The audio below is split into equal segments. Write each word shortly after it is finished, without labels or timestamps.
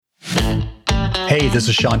Hey, this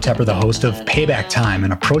is Sean Tepper, the host of Payback Time,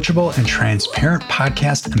 an approachable and transparent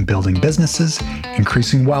podcast on building businesses,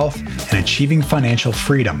 increasing wealth, and achieving financial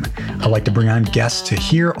freedom. I like to bring on guests to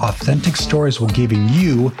hear authentic stories while giving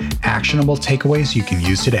you actionable takeaways you can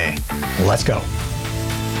use today. Let's go.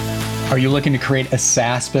 Are you looking to create a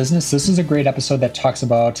SaaS business? This is a great episode that talks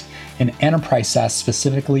about an enterprise SaaS,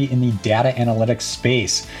 specifically in the data analytics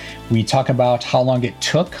space. We talk about how long it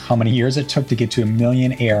took, how many years it took to get to $1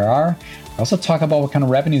 million ARR. We also talk about what kind of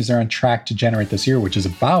revenues they're on track to generate this year, which is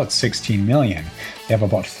about 16 million. They have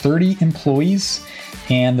about 30 employees,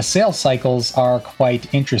 and the sales cycles are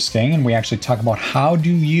quite interesting. And we actually talk about how do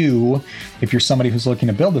you, if you're somebody who's looking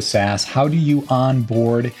to build a SaaS, how do you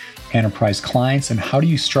onboard enterprise clients and how do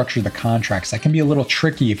you structure the contracts? That can be a little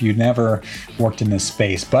tricky if you've never worked in this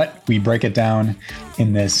space, but we break it down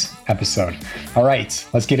in this episode. All right,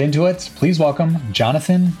 let's get into it. Please welcome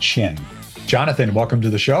Jonathan Chin. Jonathan, welcome to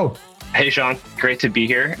the show. Hey, Sean. Great to be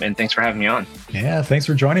here, and thanks for having me on. Yeah, thanks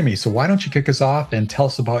for joining me. So why don't you kick us off and tell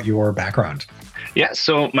us about your background? Yeah,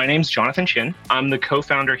 so my name's Jonathan Chin. I'm the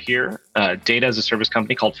co-founder here, data as a service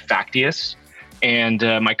company called Factious. And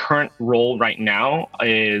my current role right now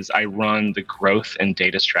is I run the growth and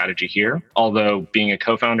data strategy here. Although being a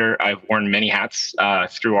co-founder, I've worn many hats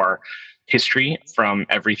through our history, from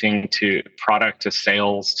everything to product to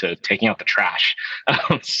sales to taking out the trash.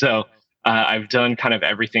 I've done kind of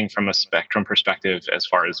everything from a spectrum perspective as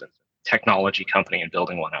far as a technology company and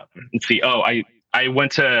building one up. Let's see. I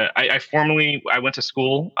went to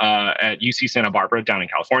school at UC Santa Barbara down in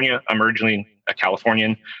California. I'm originally a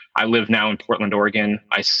Californian. I live now in Portland, Oregon.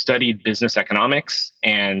 I studied business economics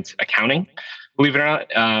and accounting, believe it or not.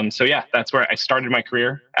 That's where I started my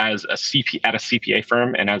career as a CPA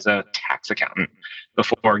firm and as a tax accountant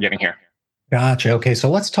before getting here. Gotcha. Okay, so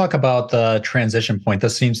let's talk about the transition point.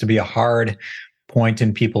 This seems to be a hard point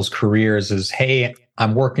in people's careers is, hey,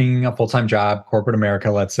 I'm working a full-time job, corporate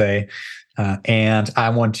America, let's say, and I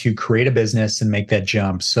want to create a business and make that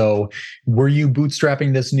jump. So were you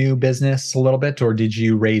bootstrapping this new business a little bit, or did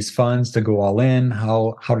you raise funds to go all in?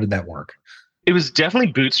 How did that work? It was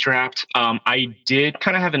definitely bootstrapped. I did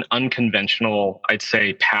kind of have an unconventional, I'd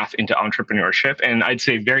say, path into entrepreneurship, and I'd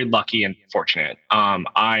say very lucky and fortunate.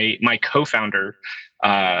 My co-founder,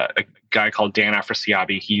 a guy called Dan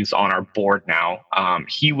Afrasiabi, he's on our board now.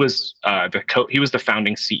 He was the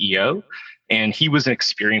founding CEO, and he was an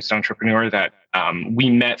experienced entrepreneur that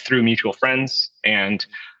we met through mutual friends, and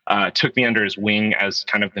took me under his wing as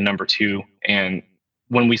kind of the number two. And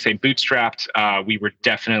when we say bootstrapped, we were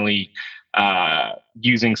definitely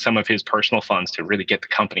using some of his personal funds to really get the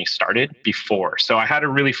company started before. So I had a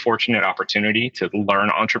really fortunate opportunity to learn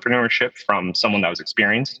entrepreneurship from someone that was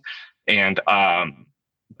experienced. And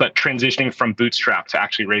but transitioning from bootstrap to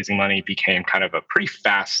actually raising money became kind of a pretty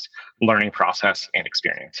fast learning process and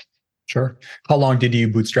experience. Sure. How long did you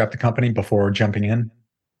bootstrap the company before jumping in?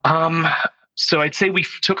 So I'd say we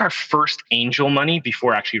took our first angel money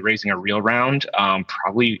before actually raising a real round,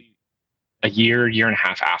 probably a year and a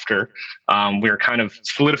half after. We were kind of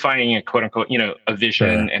solidifying a quote unquote, a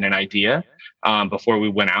vision and an idea before we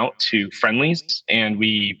went out to friendlies. And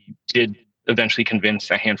we did eventually convince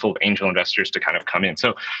a handful of angel investors to kind of come in.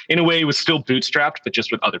 So in a way, it was still bootstrapped, but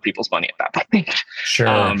just with other people's money at that point.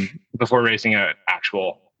 Sure. Before raising an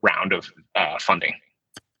actual round of funding.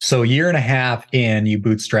 So a year and a half in, you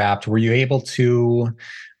bootstrapped. Were you able to,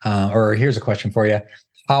 or here's a question for you.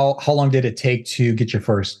 How long did it take to get your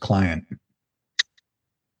first client?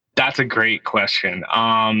 That's a great question.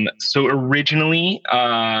 So originally,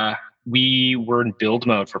 we were in build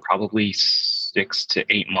mode for probably 6 to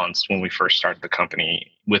 8 months when we first started the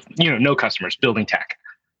company with, no customers, building tech.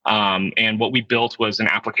 And what we built was an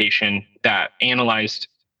application that analyzed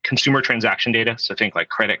consumer transaction data. So think like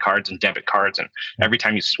credit cards and debit cards. And every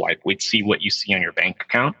time you swipe, we'd see what you see on your bank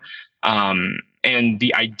account. And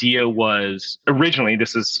the idea was originally,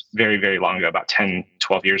 this is very, very long ago, about 10,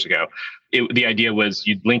 12 years ago. The idea was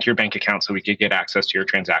you'd link your bank account so we could get access to your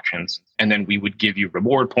transactions. And then we would give you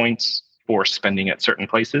reward points for spending at certain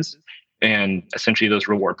places. And essentially those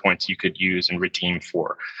reward points you could use and redeem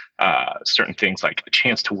for certain things like a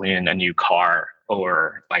chance to win a new car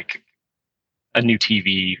or like a new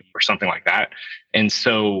TV or something like that. And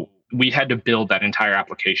so we had to build that entire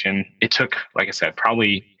application. It took, like I said,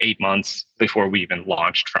 probably 8 months before we even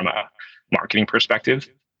launched from a marketing perspective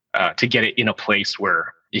to get it in a place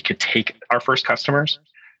where it could take our first customers.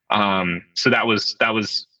 So that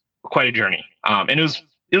was quite a journey. And it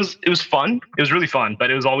was fun. It was really fun, but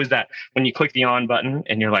it was always that when you click the on button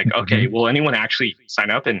and you're like, okay, will anyone actually sign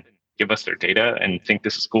up and give us their data and think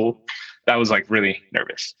this is cool? that was like really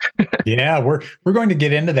nervous. Yeah, we're going to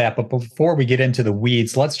get into that, but before we get into the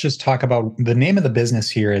weeds, let's just talk about the name of the business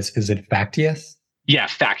here. Is it Factious? Yeah,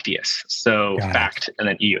 Factious. So Got it. fact and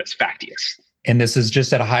then EUS, Factious. And this is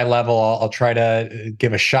just at a high level. I'll try to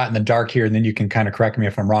give a shot in the dark here, and then you can kind of correct me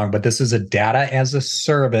if I'm wrong. But this is a data as a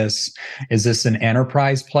service. Is this an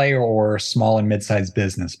enterprise play or small and mid-sized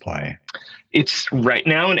business play? It's right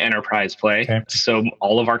now an enterprise play. Okay. So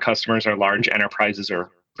all of our customers are large enterprises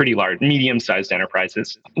or pretty large, medium-sized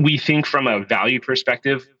enterprises. We think from a value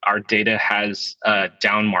perspective, our data has a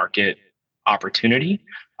down market opportunity.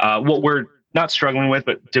 What we're not struggling with,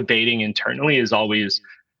 but debating internally is always,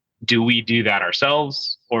 do we do that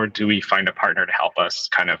ourselves or do we find a partner to help us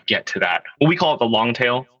kind of get to that? Well, we call it the long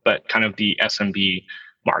tail, but kind of the SMB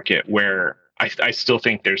market where I still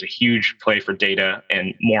think there's a huge play for data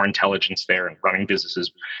and more intelligence there and running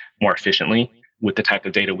businesses more efficiently with the type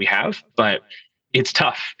of data we have. But it's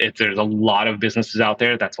tough. There's a lot of businesses out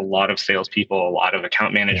there. That's a lot of salespeople, a lot of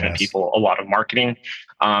account management people, a lot of marketing,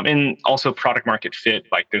 and also product market fit.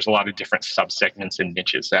 Like there's a lot of different subsegments and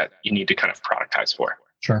niches that you need to kind of productize for.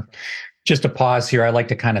 Sure. Just a pause here. I'd like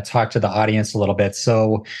to kind of talk to the audience a little bit.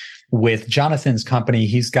 So with Jonathan's company,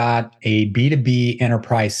 he's got a B2B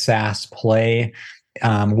enterprise SaaS play.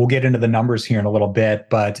 We'll get into the numbers here in a little bit,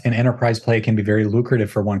 but an enterprise play can be very lucrative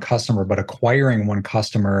for one customer, but acquiring one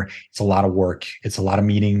customer, it's a lot of work. It's a lot of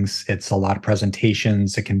meetings. It's a lot of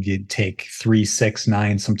presentations. It can take 3, 6,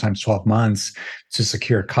 9, sometimes 12 months to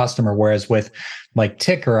secure a customer. Whereas with like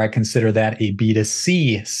Ticker, I consider that a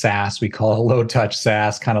B2C SaaS. We call it a low touch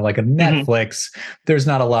SaaS, kind of like a Netflix. There's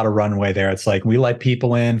not a lot of runway there. It's like we let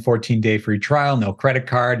people in, 14-day free trial, no credit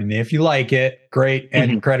card. And if you like it, great.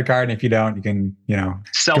 And credit card. And if you don't, you can,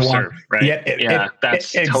 self-serve, right? Yeah,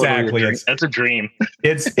 that's exactly. Totally that's a dream.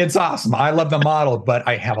 It's awesome. I love the model, but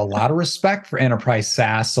I have a lot of respect for enterprise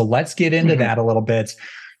SaaS. So let's get into that a little bit.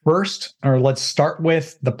 First, or let's start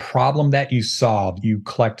with the problem that you solve. You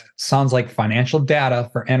collect, sounds like financial data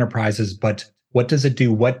for enterprises, but what does it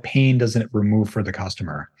do? What pain does it remove for the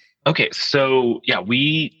customer? Okay, so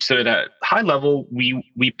at a high level,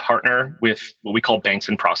 we partner with what we call banks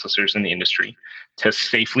and processors in the industry to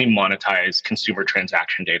safely monetize consumer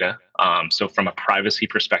transaction data. So from a privacy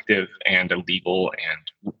perspective and a legal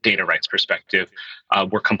and data rights perspective,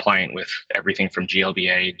 we're compliant with everything from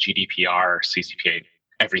GLBA, GDPR, CCPA,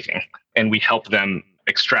 everything. And we help them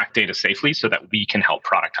extract data safely so that we can help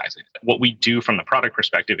productize it. What we do from the product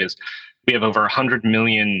perspective is we have over 100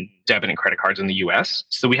 million debit and credit cards in the US.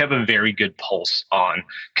 So we have a very good pulse on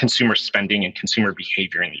consumer spending and consumer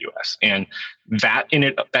behavior in the US. And that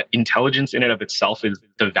intelligence in and of itself is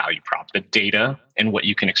the value prop, the data and what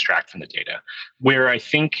you can extract from the data. Where I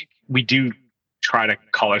think we do try to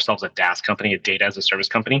call ourselves a DaaS company, a data as a service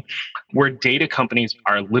company, where data companies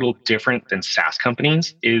are a little different than SaaS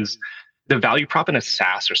companies is the value prop in a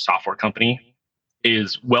SaaS or software company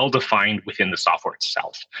is well defined within the software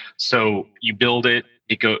itself. So you build it,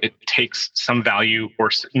 it takes some value or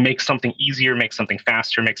makes something easier, makes something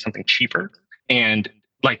faster, makes something cheaper. And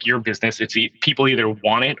like your business, people either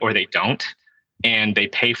want it or they don't, and they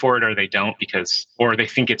pay for it or they don't or they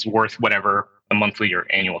think it's worth whatever the monthly or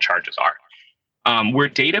annual charges are. Where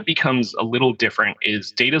data becomes a little different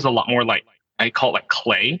is data is a lot more like, I call it like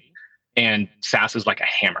clay, and SaaS is like a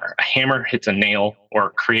hammer. A hammer hits a nail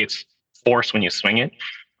or creates force when you swing it.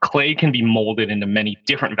 Clay can be molded into many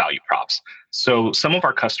different value props. So some of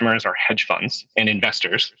our customers are hedge funds and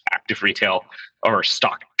investors, active retail or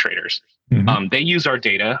stock traders. They use our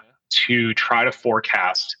data to try to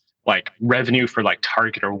forecast like revenue for like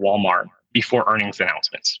Target or Walmart before earnings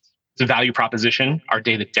announcements. It's a value proposition. Our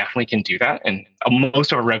data definitely can do that. And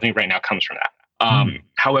most of our revenue right now comes from that.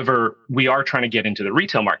 However, we are trying to get into the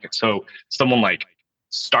retail market. So someone like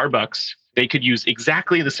Starbucks, they could use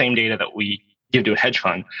exactly the same data that we give to a hedge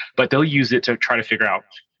fund, but they'll use it to try to figure out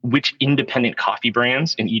which independent coffee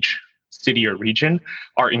brands in each city or region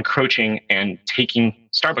are encroaching and taking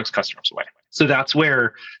Starbucks customers away. So that's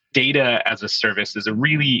where data as a service is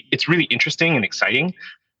it's really interesting and exciting,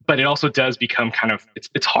 but it also does become kind of,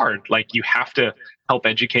 it's hard. Like you have to help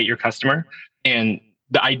educate your customer. And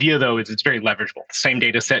the idea though is it's very leverageable. The same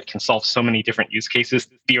data set can solve so many different use cases.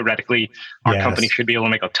 Theoretically, our company should be able to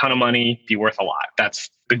make a ton of money, be worth a lot. That's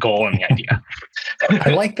the goal and the idea. I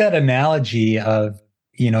like that analogy of,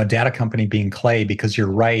 a data company being clay, because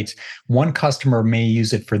you're right. One customer may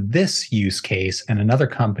use it for this use case and another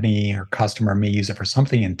company or customer may use it for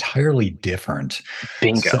something entirely different.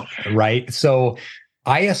 Bingo. Right. So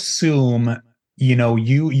I assume,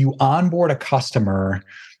 you onboard a customer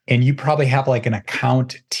And you probably have like an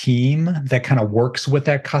account team that kind of works with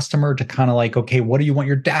that customer to kind of like, okay, what do you want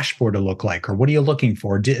your dashboard to look like? Or what are you looking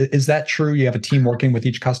for? Is that true? You have a team working with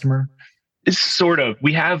each customer? It's sort of.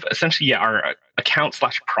 We have essentially, our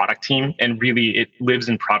account/product team, and really it lives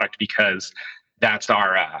in product because that's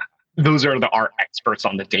those are our experts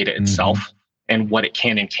on the data itself and what it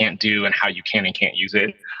can and can't do and how you can and can't use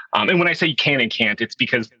it. And when I say you can and can't, it's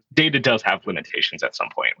because data does have limitations at some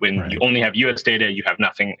point. When you only have US data, you have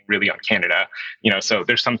nothing really on Canada. So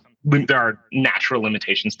there are natural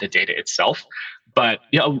limitations to data itself. But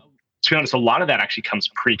to be honest, a lot of that actually comes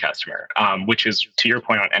pre-customer, which is, to your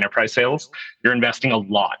point on enterprise sales, you're investing a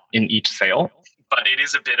lot in each sale. But it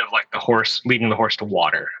is a bit of like the horse leading the horse to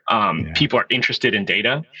water. People are interested in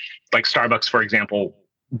data. Like Starbucks, for example,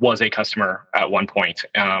 was a customer at one point,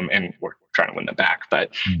 and we're trying to win them back. But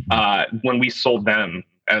when we sold them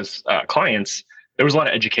as clients, there was a lot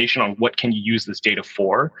of education on what can you use this data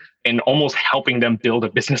for, and almost helping them build a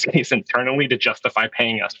business case internally to justify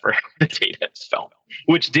paying us for the data itself,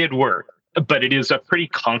 which did work. But it is a pretty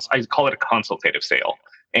I call it a consultative sale.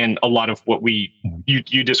 And a lot of what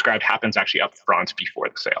you described happens actually up front before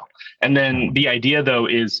the sale. And then the idea, though,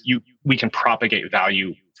 is we can propagate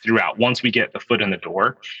value throughout. Once we get the foot in the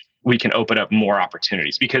door, we can open up more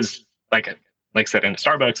opportunities because, like I said, in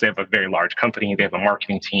Starbucks, they have a very large company. They have a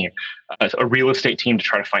marketing team, a real estate team to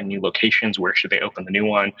try to find new locations. Where should they open the new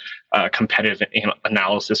one? Competitive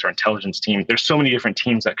analysis or intelligence team. There's so many different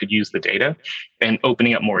teams that could use the data, and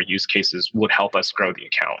opening up more use cases would help us grow the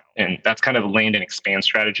account. And that's kind of a land and expand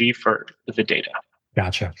strategy for the data.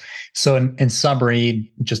 Gotcha. So in summary,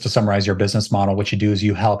 just to summarize your business model, what you do is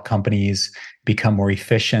you help companies become more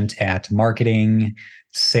efficient at marketing,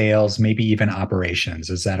 sales, maybe even operations.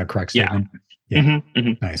 Is that a correct statement? Yeah.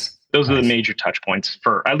 Nice. Those are the major touch points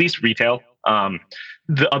for at least retail.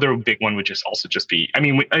 The other big one would just be,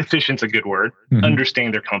 efficient's a good word,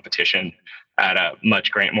 understanding their competition at a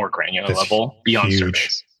much more granular level beyond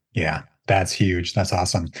surveys. Yeah, that's huge. That's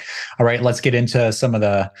awesome. All right, let's get into some of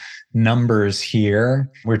the numbers here.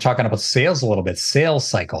 We're talking about sales a little bit. Sales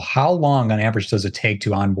cycle. How long on average does it take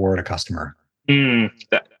to onboard a customer?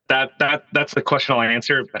 That's the question I'll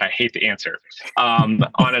answer, but I hate the answer.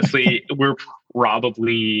 Honestly, we're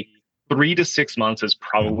probably 3 to 6 months is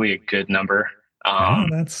probably a good number.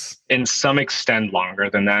 And some extend longer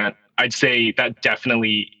than that. I'd say that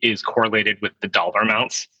definitely is correlated with the dollar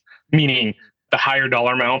amounts, meaning the higher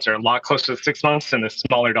dollar amounts are a lot closer to 6 months and the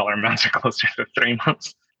smaller dollar amounts are closer to 3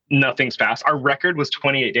 months. Nothing's fast. Our record was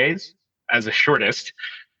 28 days as the shortest,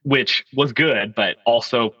 which was good, but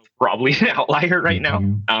also probably an outlier right now.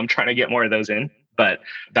 I'm trying to get more of those in, but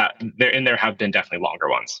there have been definitely longer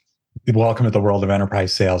ones. Welcome to the world of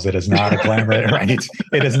enterprise sales. It is not a glamorous, right?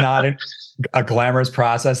 It is not a glamorous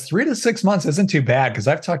process. 3 to 6 months isn't too bad because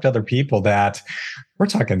I've talked to other people that we're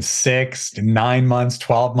talking 6 to 9 months,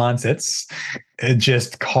 12 months. It's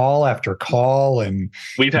just call after call, and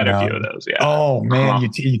we've had a few of those. Yeah. Oh man,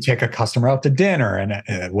 you take a customer out to dinner,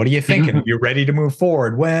 and what are you thinking? You're ready to move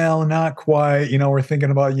forward? Well, not quite. We're thinking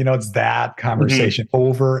about it's that conversation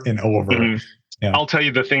over and over. Yeah. I'll tell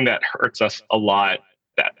you the thing that hurts us a lot.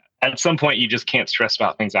 That at some point you just can't stress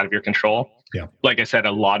about things out of your control. Yeah. Like I said,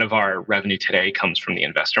 a lot of our revenue today comes from the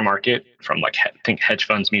investor market, from think hedge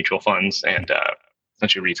funds, mutual funds, and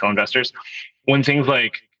essentially retail investors. When things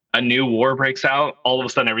like a new war breaks out, all of a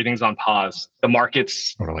sudden everything's on pause. The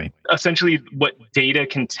markets, essentially what data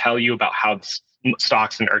can tell you about how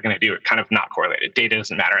stocks are going to do are kind of not correlated. Data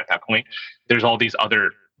doesn't matter at that point. There's all these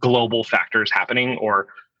other global factors happening, or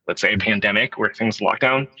let's say a pandemic where things lock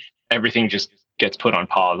down. Everything just gets put on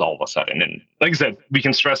pause all of a sudden. And like I said, we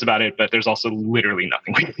can stress about it, but there's also literally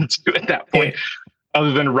nothing we can do at that point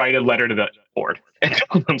other than write a letter to the board and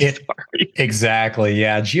tell them sorry. Exactly.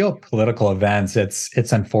 Yeah. Geopolitical events.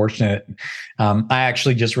 It's unfortunate. I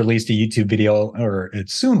actually just released a YouTube video, or it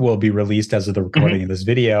soon will be released as of the recording of this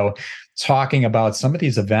video, talking about some of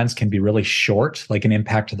these events can be really short, like an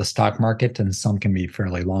impact to the stock market, and some can be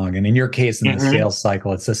fairly long. And in your case, in the sales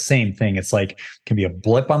cycle, it's the same thing. It's like, can be a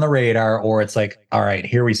blip on the radar, or it's like, all right,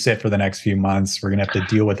 here we sit for the next few months. We're going to have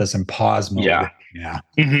to deal with this in pause mode. Yeah.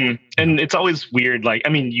 And it's always weird.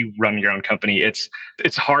 You run your own company.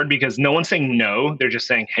 It's hard because no one's saying no. They're just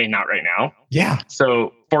saying, hey, not right now. Yeah.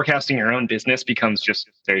 So forecasting your own business becomes just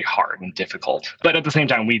very hard and difficult. But at the same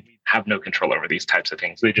time, we have no control over these types of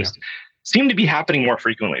things. They just seem to be happening more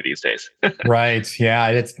frequently these days. Right. Yeah.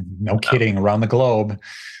 It's no kidding, around the globe.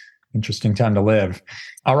 Interesting time to live.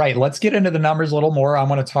 All right, let's get into the numbers a little more. I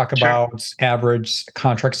want to talk about average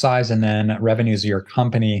contract size and then revenues of your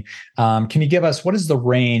company. Can you give us, what is the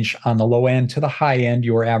range on the low end to the high end,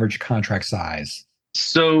 your average contract size?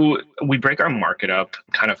 So we break our market up,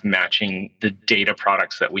 kind of matching the data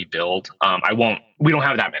products that we build. We don't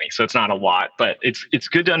have that many, so it's not a lot, but it's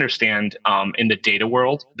good to understand. In the data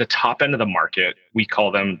world, the top end of the market, I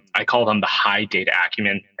call them the high data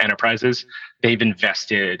acumen enterprises. They've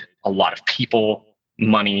invested a lot of people,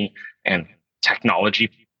 money, and technology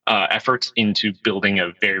efforts into building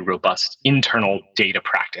a very robust internal data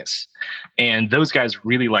practice. And those guys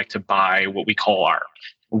really like to buy what we call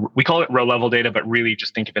it row level data, but really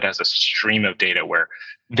just think of it as a stream of data where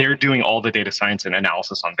they're doing all the data science and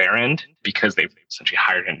analysis on their end because they've essentially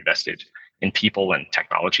hired and invested in people and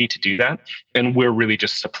technology to do that. And we're really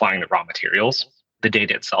just supplying the raw materials, the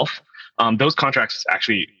data itself. Those contracts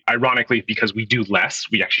actually, ironically, because we do less,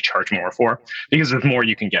 we actually charge more for, because there's more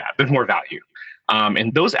you can get, there's more value.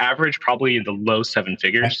 And those average probably in the low seven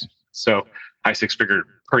figures. So high six-figure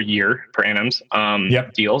per year, per annums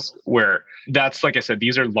deals, where that's, like I said,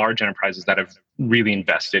 these are large enterprises that have really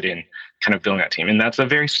invested in kind of building that team. And that's a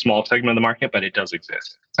very small segment of the market, but it does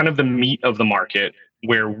exist. Kind of the meat of the market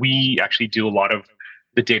where we actually do a lot of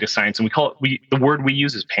the data science. And the word we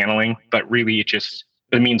use is paneling, but really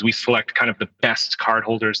it means we select kind of the best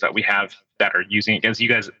cardholders that we have that are using it.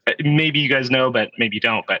 As maybe you guys know, but maybe you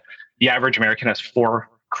don't, but the average American has 4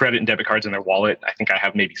 credit and debit cards in their wallet. I think I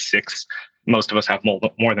have maybe 6. Most of us have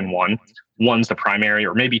more than one. One's the primary,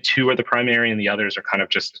 or maybe 2 are the primary, and the others are kind of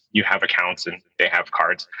just, you have accounts and they have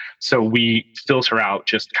cards. So we filter out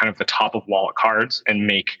just kind of the top of wallet cards and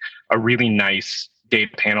make a really nice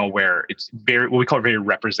data panel where it's what we call very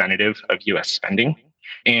representative of US spending.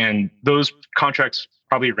 And those contracts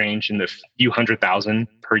probably range in the few $100,000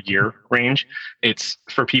 per year range. It's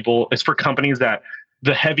for companies that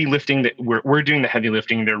the heavy lifting that we're doing, the heavy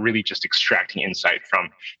lifting, they're really just extracting insight from,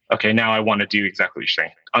 okay, now I want to do exactly what you're saying.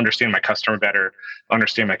 Understand my customer better,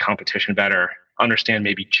 understand my competition better, understand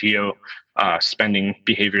maybe geo spending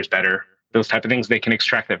behaviors better, those type of things. They can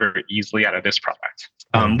extract that very easily out of this product.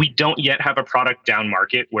 We don't yet have a product down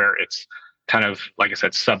market where it's kind of, like I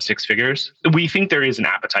said, sub 6 figures. We think there is an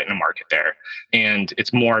appetite in the market there. And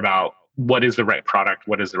it's more about what is the right product,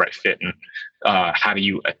 what is the right fit, and how do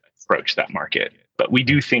you approach that market. But we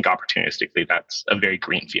do think opportunistically that's a very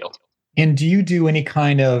green field. And do you do any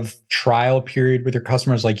kind of trial period with your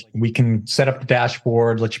customers? Like, we can set up the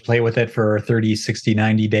dashboard, let you play with it for 30, 60,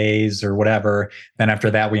 90 days or whatever. Then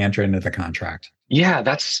after that, we enter into the contract. Yeah,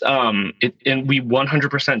 that's it. And we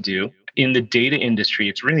 100% do. In the data industry,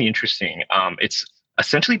 it's really interesting. It's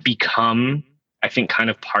essentially become, I think,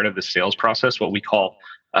 kind of part of the sales process, what we call,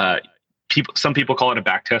 some people call it a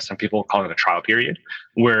back test, some people call it a trial period,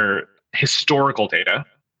 where historical data.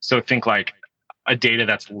 So think like a data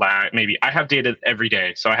that's maybe I have data every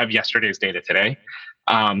day. So I have yesterday's data today.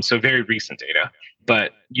 So very recent data,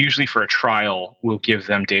 but usually for a trial, we'll give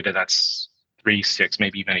them data that's 3, 6,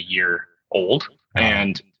 maybe even a year old.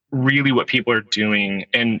 And really what people are doing,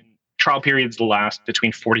 and trial periods last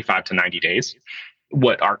between 45 to 90 days.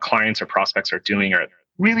 What our clients or prospects are doing are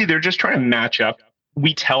really, they're just trying to match up.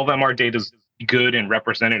 We tell them our data's good and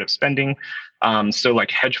representative spending. So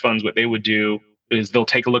like hedge funds, what they would do is they'll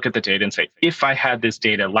take a look at the data and say, if I had this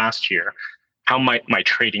data last year, how might my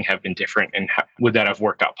trading have been different, and would that have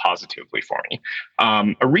worked out positively for me?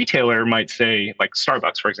 A retailer might say, like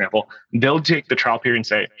Starbucks, for example, they'll take the trial period and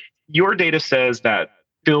say, your data says that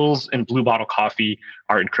Philz and Blue Bottle Coffee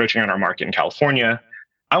are encroaching on our market in California.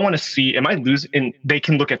 I want to see, am I losing? And they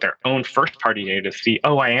can look at their own first party data to see,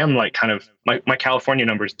 I am like kind of, my California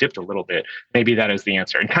numbers dipped a little bit. Maybe that is the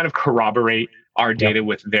answer, and kind of corroborate our data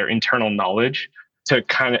with their internal knowledge to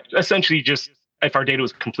kind of essentially just, if our data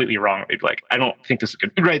was completely wrong, they'd be like, I don't think this is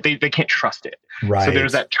good. Right. They can't trust it. Right. So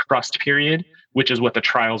there's that trust period, which is what the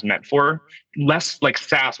trial's meant for. Less like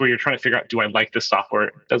SaaS, where you're trying to figure out, do I like this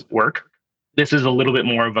software? Does it work? This is a little bit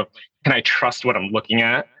more of a, can I trust what I'm looking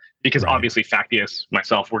at? Because obviously Factious,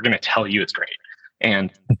 myself, we're going to tell you it's great.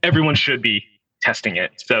 And everyone should be testing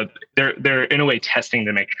it. So they're in a way testing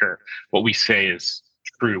to make sure what we say is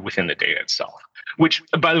true within the data itself. Which,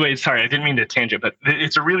 by the way, sorry, I didn't mean to tangent, but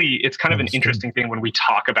it's kind of an interesting thing when we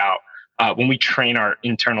talk about, when we train our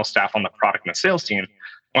internal staff on the product and the sales team.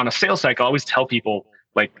 On a sales cycle, I always tell people,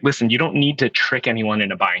 like, listen, you don't need to trick anyone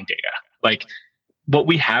into buying data. Like, what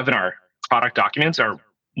we have in our product documents are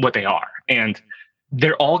what they are, and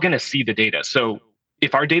they're all going to see the data. So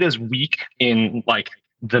if our data is weak in like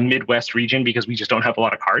the Midwest region because we just don't have a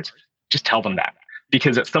lot of cards, just tell them that,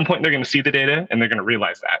 because at some point they're going to see the data and they're going to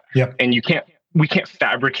realize that. Yep. And we can't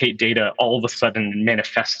fabricate data all of a sudden and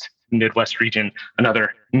manifest Midwest region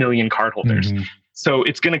another million cardholders. Mm-hmm. So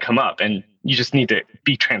it's going to come up, and you just need to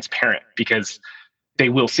be transparent because they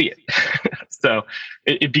will see it. So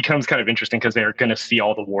it becomes kind of interesting because they're going to see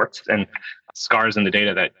all the warts and scars in the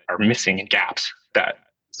data that are missing and gaps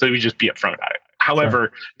so we just be upfront about it.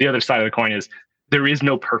 However, the other side of the coin is there is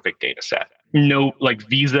no perfect data set. No, like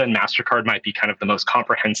Visa and MasterCard might be kind of the most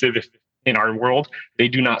comprehensive in our world. They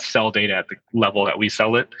do not sell data at the level that we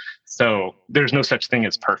sell it. So there's no such thing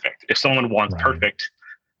as perfect. If someone wants perfect,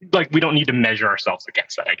 like we don't need to measure ourselves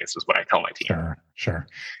against that, I guess is what I tell my team. Sure.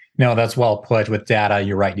 No, that's well put. With data,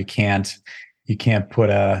 you're right. You can't put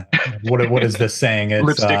what is this saying? It's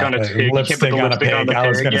lipstick on a pig. Lipstick on a pig. I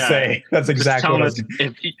was going to say that's exactly what I was.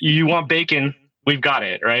 If you want bacon, we've got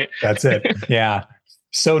it, right? That's it. Yeah.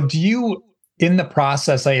 So do you, in the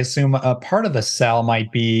process, I assume a part of the sell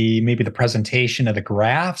might be maybe the presentation of the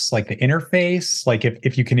graphs, like the interface, like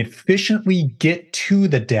if you can efficiently get to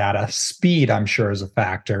the data, speed, I'm sure is a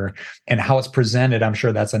factor, and how it's presented, I'm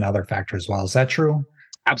sure that's another factor as well. Is that true?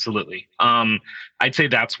 Absolutely. I'd say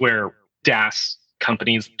that's where DaaS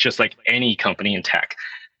companies, just like any company in tech,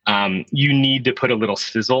 you need to put a little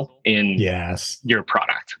sizzle in your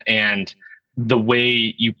product. And the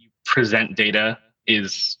way you present data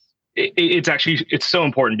is, it's so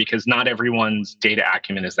important because not everyone's data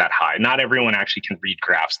acumen is that high. Not everyone actually can read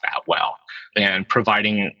graphs that well. And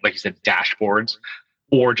providing, like you said, dashboards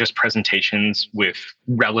or just presentations with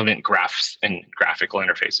relevant graphs and graphical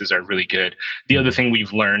interfaces are really good. The other thing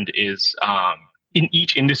we've learned is in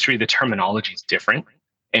each industry, the terminology is different.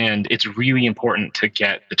 And it's really important to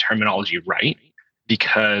get the terminology right,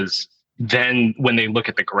 because then when they look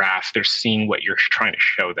at the graph, they're seeing what you're trying to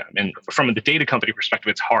show them. And from the data company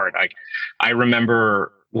perspective, it's hard. Like I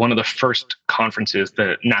remember one of the first conferences,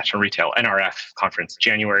 the National Retail NRF conference,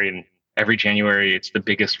 January, and every January, it's the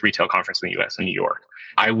biggest retail conference in the US in New York.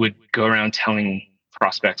 I would go around telling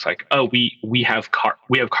prospects like, oh, we have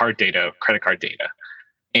card data, credit card data,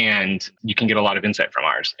 and you can get a lot of insight from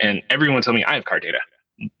ours. And everyone told me I have card data.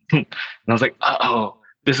 And I was like, oh,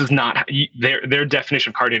 this is not their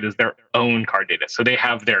definition of card data is their own card data. So they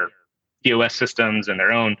have their POS systems and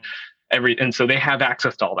their own and so they have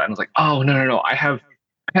access to all that. And I was like, oh, no. I have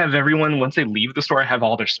everyone, once they leave the store, I have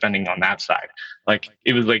all their spending on that side. Like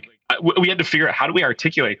it was like, we had to figure out how do we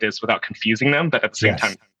articulate this without confusing them, but at the same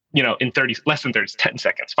time, in less than 10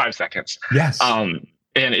 seconds, 5 seconds. Yes. And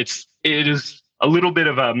it is a little bit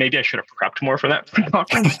of a, maybe I should have prepped more for that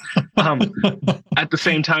conference. At the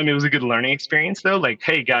same time, it was a good learning experience though. Like,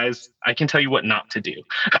 hey guys, I can tell you what not to do.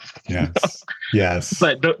 Yes.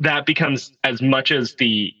 But that becomes, as much as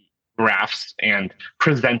the graphs and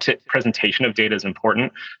presentation of data is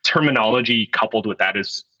important, terminology coupled with that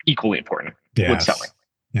is equally important with selling.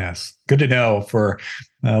 Yes. Good to know for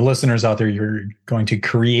listeners out there. You're going to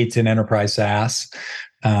create an enterprise SaaS.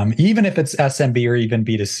 Even if it's SMB or even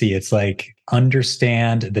B2C, it's like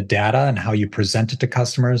understand the data and how you present it to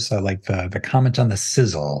customers. So like the comment on the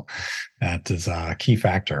sizzle, that is a key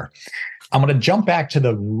factor. I'm going to jump back to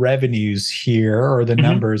the revenues here, or the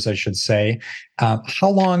numbers, I should say. How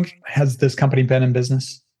long has this company been in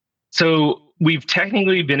business? So we've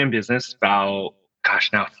technically been in business about,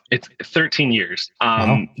 now it's 13 years.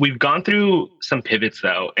 Wow. We've gone through some pivots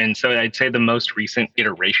though. And so I'd say the most recent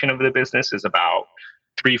iteration of the business is about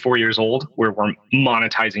 3-4 years old, where we're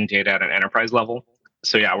monetizing data at an enterprise level.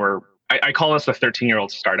 So yeah, I call us a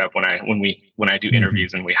 13-year-old startup when I do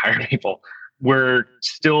interviews and we hire people. We're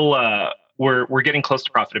still we're getting close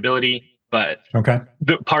to profitability, but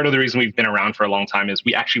part of the reason we've been around for a long time is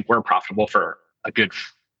we actually were profitable for a good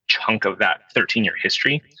chunk of that 13-year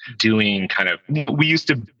history, doing we used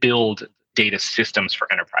to build data systems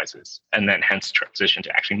for enterprises and then hence transition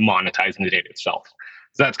to actually monetizing the data itself.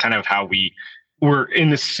 So that's kind of how we're in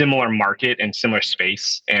this similar market and similar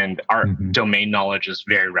space, and our domain knowledge is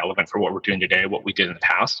very relevant for what we're doing today, what we did in the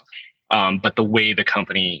past. But the way the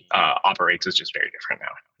company operates is just very different now.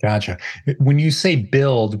 Gotcha. When you say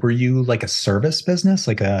build, were you like a service business,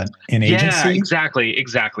 like an agency? Yeah,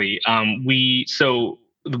 exactly.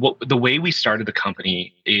 The way we started the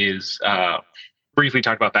company is briefly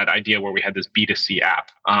talked about that idea where we had this B2C app.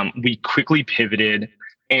 We quickly pivoted,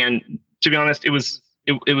 and to be honest, it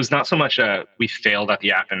was not so much we failed at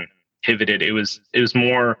the app and pivoted. It was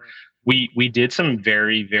more we did some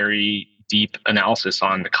very, very deep analysis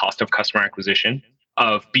on the cost of customer acquisition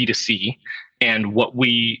of B2C, and what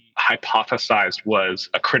we hypothesized was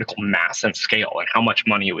a critical mass and scale and how much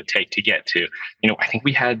money it would take to get to, I think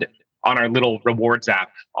we had on our little rewards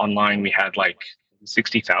app online, we had like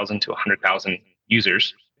 60,000 to 100,000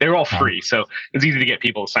 users. They're all free. So it's easy to get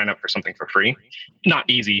people to sign up for something for free. Not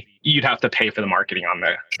easy. You'd have to pay for the marketing on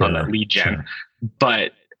the lead gen. Sure.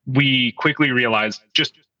 But we quickly realized,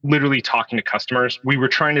 just literally talking to customers, we were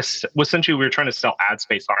trying to sell ad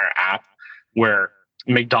space on our app where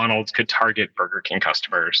McDonald's could target Burger King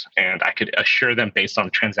customers, and I could assure them based on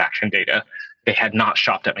transaction data, they had not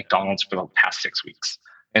shopped at McDonald's for the past 6 weeks.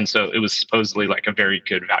 And so it was supposedly like a very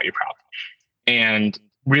good value prop. And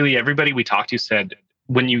really everybody we talked to said,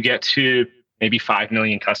 when you get to maybe 5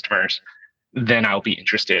 million customers, then I'll be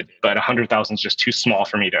interested. But 100,000 is just too small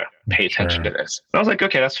for me to pay attention to this. And I was like,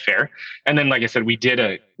 okay, that's fair. And then, like I said, we did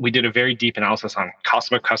a very deep analysis on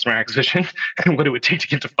cost of customer acquisition and what it would take to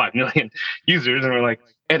get to 5 million users. And we're like,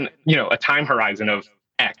 and a time horizon of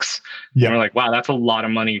X. Yeah. And we're like, wow, that's a lot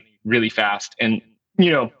of money really fast. And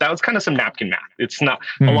that was kind of some napkin math. It's not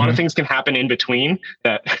a lot of things can happen in between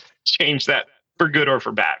that change that for good or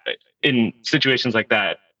for bad. But in situations like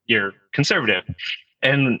that, you're conservative.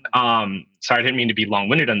 And sorry, I didn't mean to be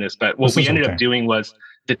long-winded on this, but what we ended up doing was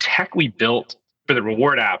the tech we built for the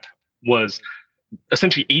reward app was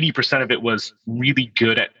essentially 80% of it was really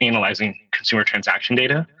good at analyzing consumer transaction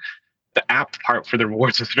data. The app part for the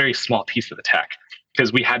rewards was a very small piece of the tech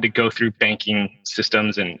because we had to go through banking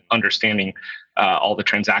systems and understanding all the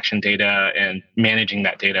transaction data and managing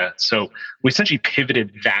that data. So we essentially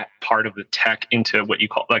pivoted that part of the tech into what you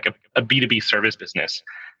call like a B2B service business.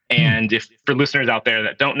 And if for listeners out there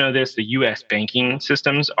that don't know this, the US banking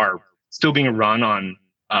systems are still being run on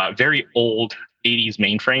very old 80s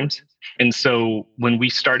mainframes. And so when we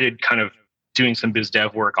started kind of doing some biz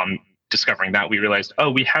dev work on discovering that, we realized,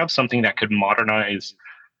 we have something that could modernize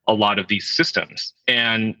a lot of these systems.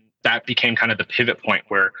 And that became kind of the pivot point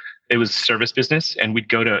where it was a service business and we'd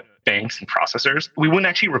go to banks and processors. We wouldn't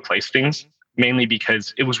actually replace things, mainly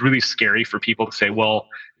because it was really scary for people to say, well,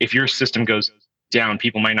 if your system goes down,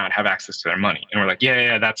 people might not have access to their money. And we're like,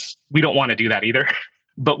 yeah, we don't want to do that either.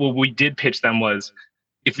 But what we did pitch them was,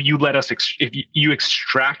 if you let us, if you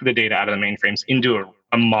extract the data out of the mainframes into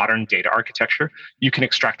a modern data architecture, you can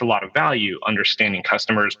extract a lot of value, understanding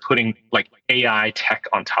customers, putting like AI tech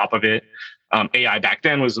on top of it. AI back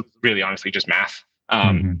then was really honestly just math,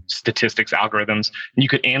 statistics, algorithms. And you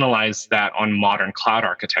could analyze that on modern cloud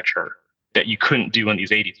architecture that you couldn't do on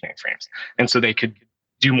these 80s mainframes. And so they could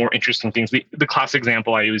do more interesting things. The classic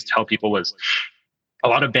example I always tell people was a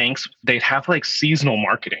lot of banks, they'd have like seasonal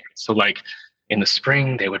marketing. So like in the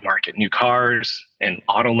spring, they would market new cars and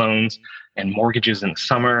auto loans and mortgages in the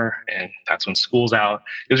summer. And that's when school's out.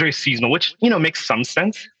 It was very seasonal, which, makes some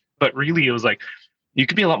sense. But really it was like, you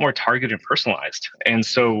could be a lot more targeted and personalized. And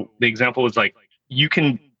so the example was like,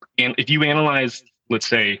 if you analyze, let's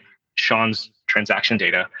say, Sean's transaction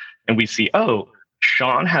data, and we see,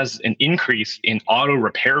 Sean has an increase in auto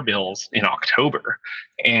repair bills in October.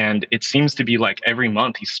 And it seems to be like every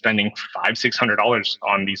month he's spending $500-$600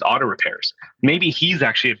 on these auto repairs. Maybe he's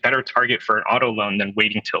actually a better target for an auto loan than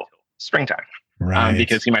waiting till springtime. Right.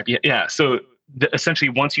 Because he might be, So essentially,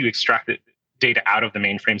 once you extract the data out of the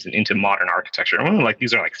mainframes and into modern architecture, like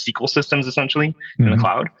these are like SQL systems essentially in the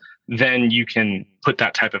cloud, then you can put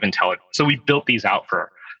that type of intelligence. So we built these out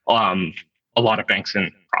for a lot of banks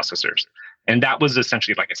and processors. And that was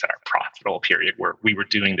essentially, like I said, our profitable period where we were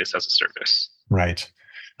doing this as a service. Right.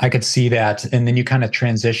 I could see that. And then you kind of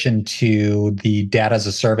transitioned to the data as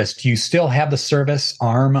a service. Do you still have the service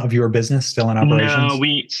arm of your business still in operations? No,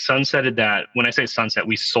 we sunsetted that. When I say sunset,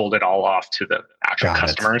 we sold it all off to the actual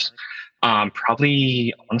customers.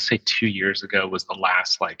 Probably, I want to say 2 years ago was the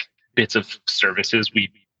last like bits of services we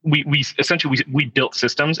essentially built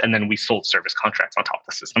systems and then we sold service contracts on top of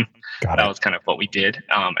the system. That was kind of what we did.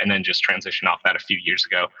 And then just transitioned off that a few years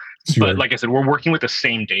ago. But like I said, we're working with the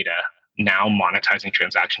same data now, monetizing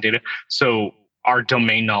transaction data. So our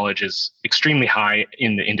domain knowledge is extremely high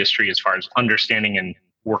in the industry as far as understanding and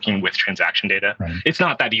working with transaction data. Right. It's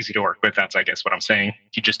not that easy to work with. That's, I guess, what I'm saying.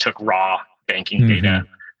 If you just took raw banking data,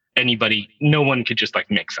 no one could just like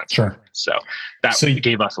make sense. Sure. So that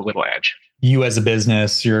gave us a little edge. You as a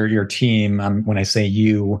business, your team, when I say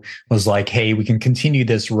you, was like, hey, we can continue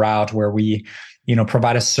this route where we,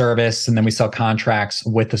 provide a service and then we sell contracts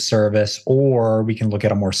with the service, or we can look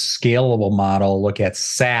at a more scalable model, look at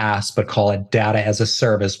SaaS, but call it data as a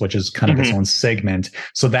service, which is kind of its own segment.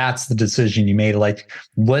 So that's the decision you made. Like,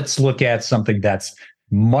 let's look at something that's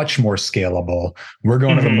much more scalable. We're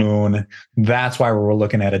going to the moon. That's why we're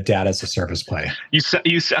looking at a data as a service play.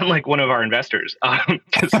 You sound like one of our investors.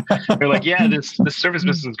 They're like, yeah, this service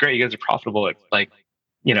business is great. You guys are profitable. It's like,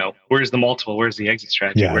 where's the multiple? Where's the exit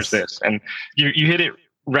strategy? Yes. Where's this? And you hit it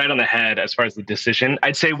right on the head as far as the decision.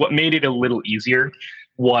 I'd say what made it a little easier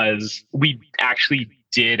was we actually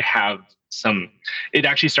did have it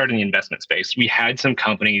actually started in the investment space. We had some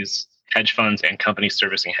companies, hedge funds and companies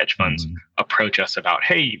servicing hedge funds approach us about,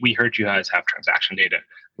 hey, we heard you guys have transaction data.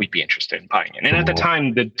 we'd be interested in buying it. And at the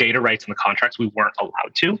time, the data rights and the contracts, we weren't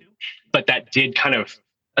allowed to, but that did kind of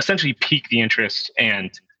essentially pique the interest and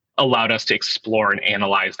allowed us to explore and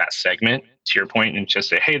analyze that segment, to your point, and just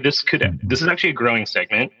say, hey, this is actually a growing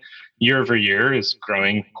segment. Year over year is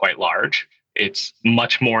growing quite large. It's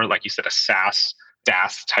much more, like you said, a SaaS,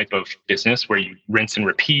 DaaS type of business where you rinse and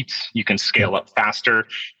repeat. You can scale up faster.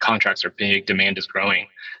 Contracts are big. Demand is growing.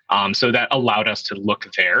 So that allowed us to look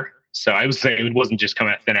there. So I would say it wasn't just come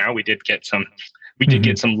out thin air. We did get some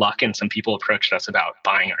luck, and some people approached us about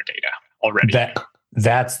buying our data already.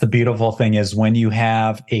 That's the beautiful thing, is when you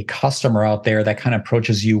have a customer out there that kind of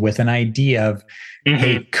approaches you with an idea of,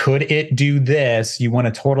 hey, could it do this? You want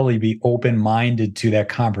to totally be open-minded to that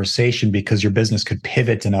conversation, because your business could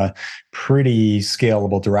pivot in a pretty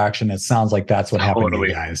scalable direction. It sounds like that's what happened to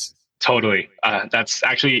you guys. Totally. That's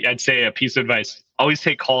actually, I'd say, a piece of advice. Always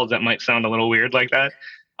take calls that might sound a little weird like that.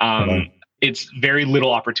 It's very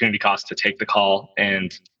little opportunity cost to take the call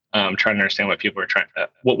and try to understand what people are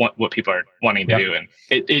what people are wanting to do. And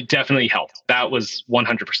it definitely helped. That was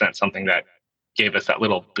 100% something that gave us that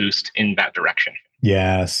little boost in that direction.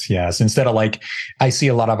 Yes. Instead of I see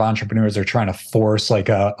a lot of entrepreneurs are trying to force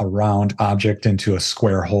a round object into a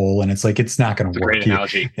square hole, and it's it's not going to work. Great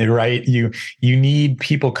analogy. Right? You need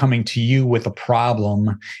people coming to you with a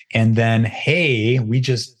problem, and then, hey, we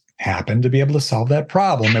just happen to be able to solve that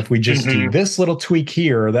problem if we just do this little tweak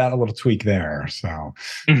here or that little tweak there. So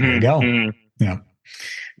there you go. Yeah.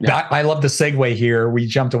 I love the segue here. We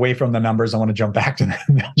jumped away from the numbers. I want to jump back to the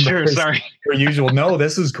numbers. Sure, sorry. Per usual. No,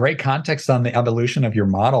 this is great context on the evolution of your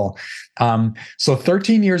model. So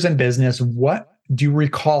 13 years in business. What do you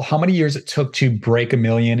recall how many years it took to break $1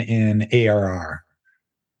 million in ARR?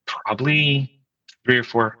 Probably 3 or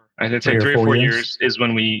 4. I'd say 3 or 4 years is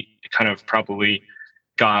when we kind of probably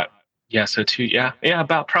got,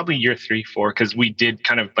 about probably year 3, 4, because we did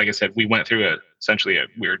kind of, like I said, we went through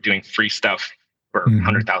we were doing free stuff for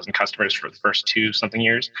 100,000 customers for the first 2 something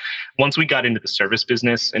years. Once we got into the service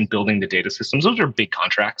business and building the data systems, those are big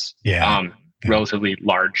contracts, relatively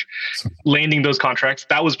large. Landing those contracts,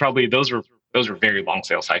 that was probably, those were very long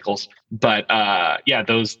sales cycles. But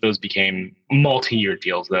those became multi-year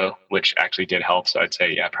deals though, which actually did help. So I'd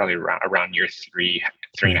say, probably around year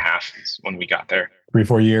 3.5 is when we got there.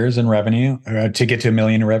 3-4 years in revenue to get to $1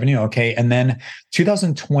 million in revenue. Okay. And then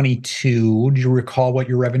 2022, do you recall what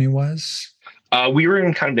your revenue was? We were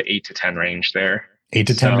in kind of the 8 to 10 range there. 8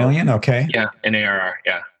 to 10 million. Okay. Yeah. In ARR.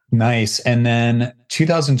 Yeah. Nice. And then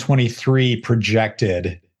 2023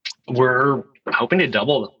 projected. We're hoping to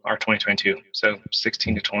double our 2022. So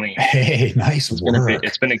 16 to 20. Hey, nice work.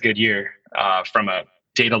 It's been a good year. From a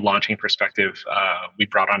data launching perspective, we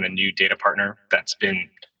brought on a new data partner that's been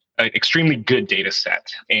an extremely good data set.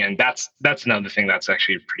 And that's another thing that's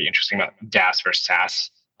actually pretty interesting about DaaS versus SaaS.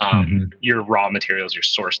 Your raw materials, your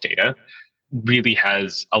source data really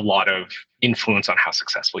has a lot of influence on how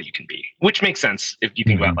successful you can be, which makes sense if you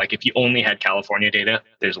think about if you only had California data,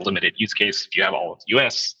 there's a limited use case. If you have all of the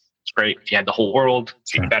US, it's great. If you had the whole world,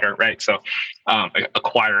 it's even better, right? So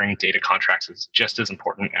acquiring data contracts is just as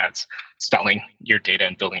important as selling your data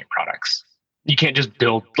and building your products. You can't just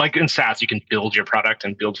build, like in SaaS, you can build your product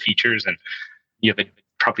and build features, and you have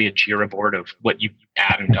probably a Jira board of what you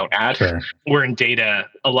add and don't add. Sure. Where in data,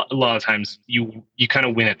 a lot of times you kind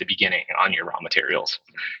of win at the beginning on your raw materials.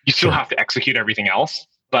 You still have to execute everything else,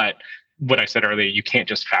 but what I said earlier, you can't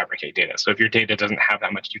just fabricate data. So if your data doesn't have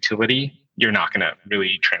that much utility, you're not going to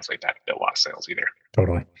really translate that into a lot of sales either.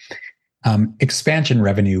 Totally. Expansion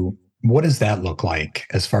revenue, what does that look like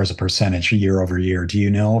as far as a percentage year over year? Do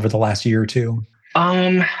you know over the last year or two?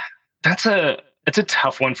 It's a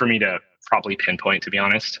tough one for me to probably pinpoint, to be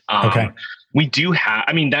honest. We do have,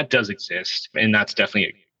 that does exist, and that's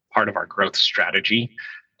definitely part of our growth strategy.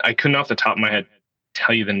 I couldn't off the top of my head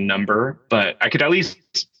tell you the number, but I could at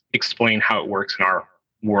least explain how it works in our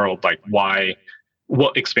world, like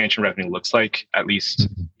what expansion revenue looks like, at least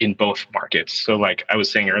in both markets. So like I was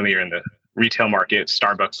saying earlier, in the retail market,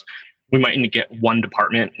 Starbucks, we might need to get one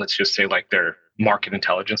department, let's just say like their market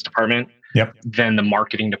intelligence department. Yep. Then the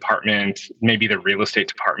marketing department, maybe the real estate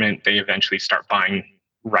department, they eventually start buying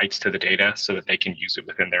rights to the data so that they can use it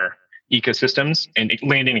within their ecosystems. And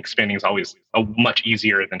landing and expanding is always much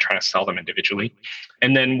easier than trying to sell them individually.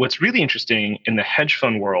 And then what's really interesting in the hedge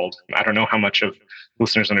fund world, I don't know how much of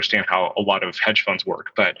listeners understand how a lot of hedge funds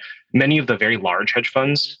work, but many of the very large hedge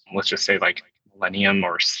funds, let's just say like Millennium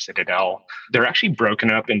or Citadel, they're actually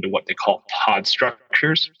broken up into what they call pod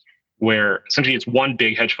structures, where essentially it's one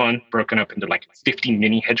big hedge fund broken up into like 50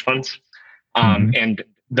 mini hedge funds. And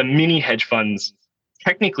the mini hedge funds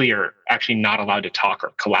technically are actually not allowed to talk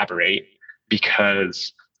or collaborate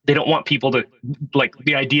because they don't want people to, like,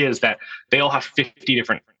 the idea is that they all have 50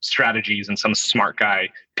 different strategies and some smart guy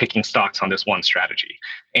picking stocks on this one strategy.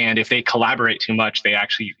 And if they collaborate too much, they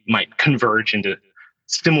actually might converge into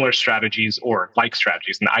similar strategies or like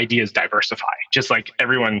strategies. And the idea is diversify. Just like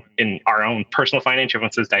everyone in our own personal finance,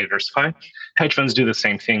 everyone says diversify. Hedge funds do the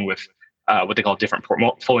same thing with what they call different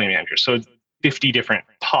portfolio managers. So 50 different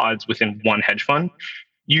pods within one hedge fund.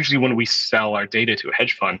 Usually when we sell our data to a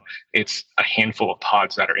hedge fund, it's a handful of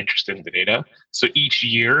pods that are interested in the data. So each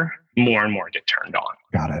year, more and more get turned on.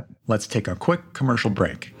 Got it. Let's take a quick commercial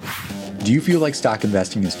break. Do you feel like stock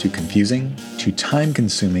investing is too confusing, too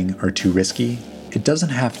time-consuming, or too risky? It doesn't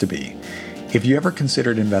have to be. If you ever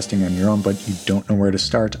considered investing on your own but you don't know where to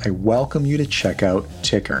start, I welcome you to check out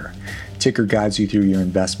Ticker. Ticker guides you through your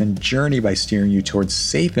investment journey by steering you towards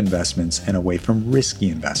safe investments and away from risky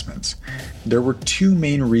investments. There were two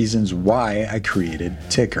main reasons why I created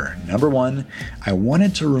Ticker. Number one, I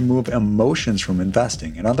wanted to remove emotions from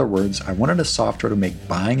investing. In other words, I wanted a software to make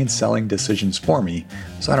buying and selling decisions for me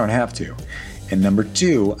so I don't have to. And number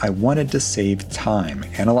two, I wanted to save time.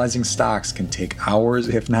 Analyzing stocks can take hours,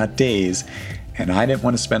 if not days, and I didn't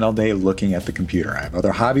want to spend all day looking at the computer. I have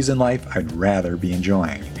other hobbies in life I'd rather be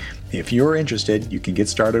enjoying. If you're interested, you can get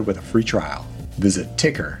started with a free trial. Visit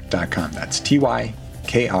ticker.com. That's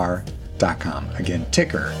TYKR.com. Again,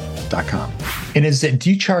 ticker.com. And do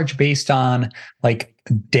you charge based on like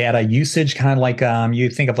data usage, kind of like you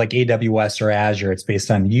think of like AWS or Azure, it's based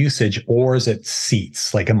on usage, or is it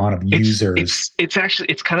seats, like amount of users? It's actually,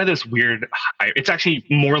 it's kind of this weird, it's actually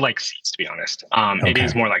more like seats, to be honest. It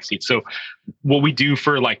is more like seats. So what we do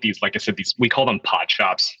for like these, like I said, we call them pod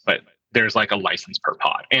shops, but there's like a license per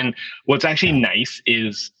pod. And what's actually nice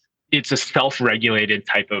is it's a self-regulated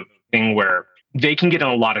type of thing where they can get in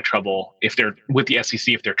a lot of trouble if they're with the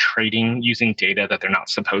SEC, if they're trading using data that they're not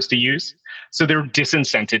supposed to use. So they're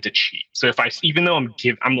disincented to cheat. So if even though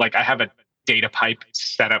I have a data pipe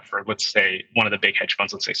set up for, let's say, one of the big hedge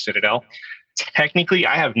funds, let's say Citadel, technically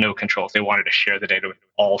I have no control if they wanted to share the data with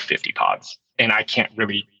all 50 pods. And I can't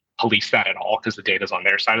really police that at all because the data's on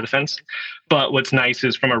their side of the fence. But what's nice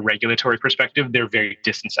is from a regulatory perspective, they're very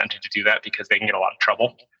disincented to do that because they can get a lot of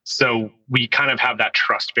trouble. So we kind of have that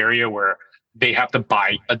trust barrier where they have to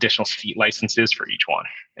buy additional seat licenses for each one,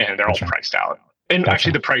 and they're all priced out. And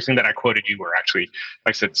actually the pricing that I quoted you were actually,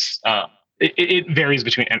 like I said, it varies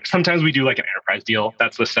between, and sometimes we do like an enterprise deal.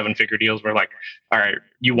 That's the 7-figure deals where like, all right,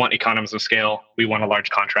 you want economies of scale. We want a large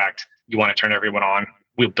contract. You want to turn everyone on.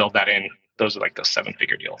 We'll build that in. Those are like those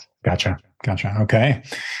 7-figure deals. Gotcha. Okay.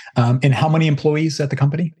 And how many employees at the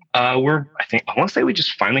company? I want to say we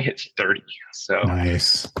just finally hit 30. So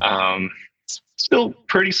nice. Still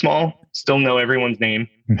pretty small. Still know everyone's name.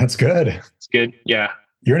 That's good. It's good. Yeah.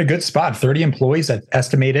 You're in a good spot. 30 employees at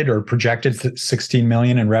estimated or projected 16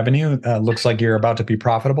 million in revenue. Looks like you're about to be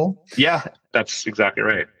profitable. Yeah, that's exactly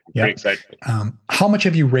right. Yeah. Pretty excited. How much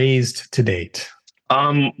have you raised to date?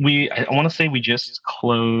 I want to say we just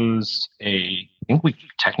closed I think we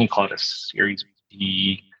technically call it a Series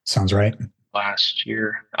B. Sounds right. Last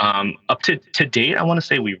year. Up to date, I want to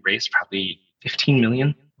say we raised probably 15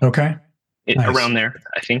 million. Okay. Nice. Around there,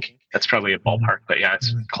 I think. That's probably a ballpark, but yeah,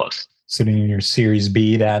 it's close. Sitting in your Series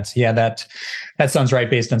B, that sounds right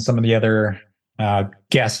based on some of the other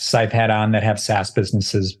guests I've had on that have SaaS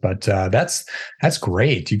businesses. But that's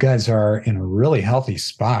great. You guys are in a really healthy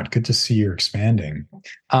spot. Good to see you're expanding.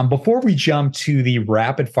 Before we jump to the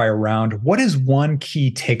rapid fire round, what is one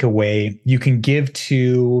key takeaway you can give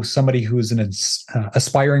to somebody who's an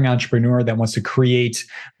aspiring entrepreneur that wants to create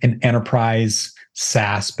an enterprise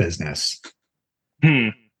SaaS business?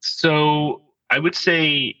 So I would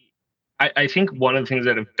say, I think one of the things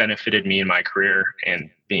that have benefited me in my career and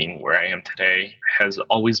being where I am today has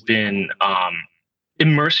always been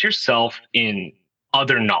immerse yourself in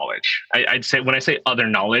other knowledge. I'd say when I say other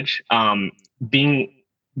knowledge, being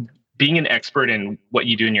an expert in what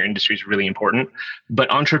you do in your industry is really important.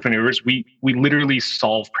 But entrepreneurs, we literally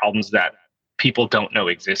solve problems that people don't know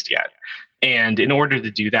exist yet. And in order to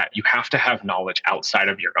do that, you have to have knowledge outside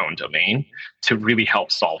of your own domain to really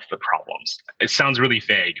help solve the problems. It sounds really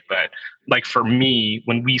vague, but like for me,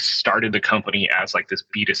 when we started the company as like this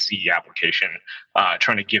B2C application,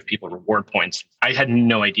 trying to give people reward points, I had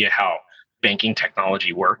no idea how banking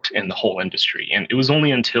technology worked in the whole industry. And it was only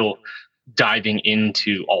until diving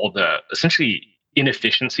into all the essentially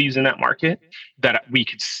inefficiencies in that market that we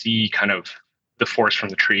could see kind of the forest from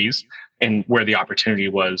the trees. And where the opportunity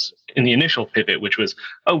was in the initial pivot, which was,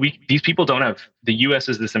 these people don't have, the US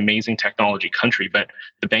is this amazing technology country, but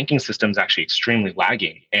the banking system is actually extremely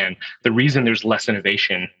lagging. And the reason there's less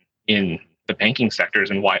innovation in the banking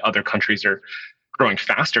sectors and why other countries are growing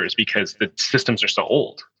faster is because the systems are so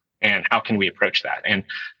old. And how can we approach that? And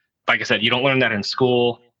like I said, you don't learn that in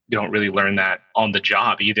school. You don't really learn that on the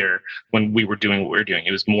job either when we were doing what we were doing.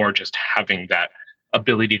 It was more just having that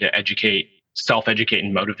ability to educate, self-educate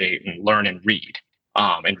and motivate and learn and read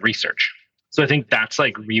and research. So I think that's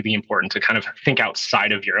like really important to kind of think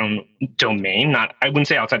outside of your own domain. I wouldn't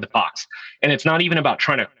say outside the box. And it's not even about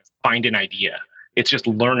trying to find an idea. It's just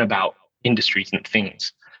learn about industries and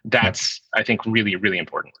things. That's, I think, really, really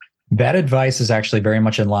important. That advice is actually very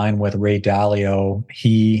much in line with Ray Dalio.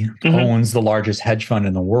 He owns the largest hedge fund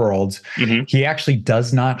in the world. He actually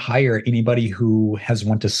does not hire anybody who has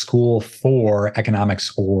went to school for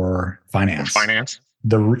economics or finance.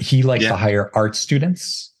 He likes to hire art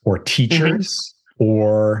students or teachers,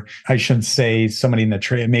 or I shouldn't say somebody in the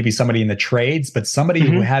trade, maybe somebody in the trades, but somebody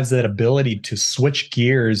who has that ability to switch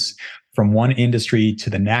gears from one industry to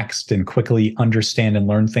the next and quickly understand and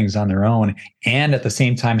learn things on their own, and at the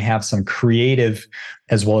same time have some creative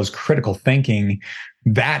as well as critical thinking.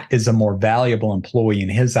 That is a more valuable employee in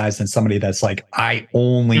his eyes than somebody that's like, I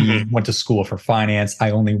only went to school for finance. I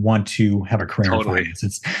only want to have a career in finance.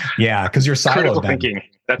 It's because you're siloed. Critical thinking.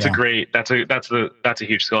 That's a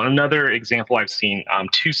huge skill. And another example I've seen,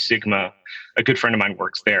 Two Sigma, a good friend of mine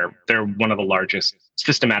works there. They're one of the largest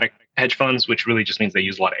systematic hedge funds, which really just means they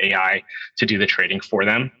use a lot of AI to do the trading for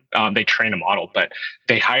them. They train a model, but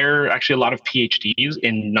they hire actually a lot of PhDs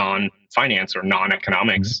in non-finance or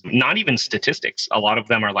non-economics, not even statistics. A lot of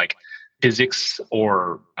them are like physics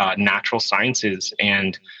or natural sciences.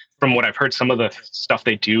 And from what I've heard, some of the stuff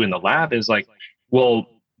they do in the lab is like, well,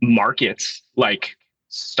 markets like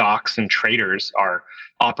stocks and traders are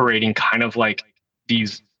operating kind of like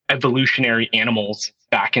these evolutionary animals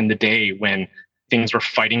back in the day when things were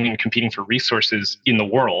fighting and competing for resources in the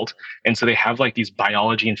world. And so they have like these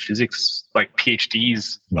biology and physics, like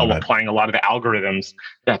PhDs, applying a lot of the algorithms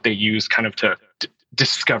that they use kind of to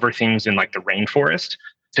discover things in like the rainforest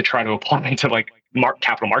to try to apply to like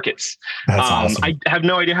capital markets. That's awesome. I have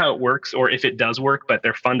no idea how it works or if it does work, but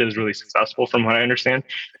their fund is really successful from what I understand.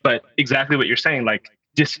 But exactly what you're saying, like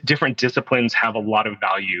different disciplines have a lot of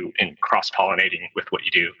value in cross-pollinating with what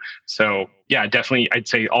you do. So yeah, definitely, I'd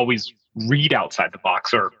say always read outside the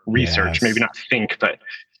box or research, maybe not think, but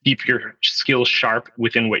keep your skills sharp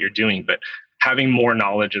within what you're doing. But having more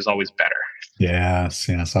knowledge is always better. Yes,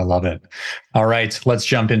 I love it. All right, let's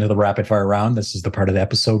jump into the rapid fire round. This is the part of the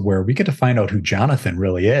episode where we get to find out who Jonathan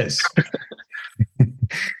really is.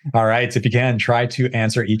 All right, if you can, try to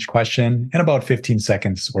answer each question in about 15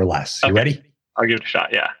 seconds or less. You ready? I'll give it a shot,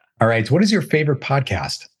 yeah. All right, what is your favorite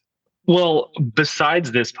podcast? Well,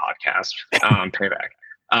 besides this podcast, Payback,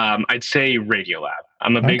 I'd say Radiolab.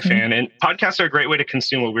 I'm a big fan, and podcasts are a great way to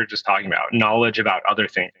consume what we were just talking about, knowledge about other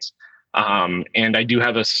things. And I do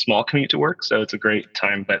have a small commute to work, so it's a great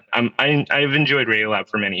time. But I've enjoyed Radiolab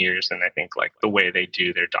for many years, and I think like the way they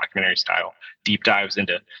do their documentary style deep dives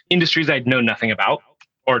into industries I'd know nothing about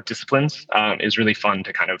or disciplines is really fun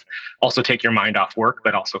to kind of also take your mind off work,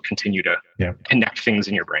 but also continue to connect things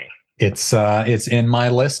in your brain. It's in my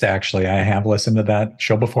list, actually. I have listened to that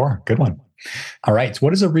show before. Good one. All right.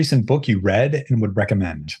 What is a recent book you read and would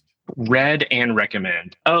recommend? Read and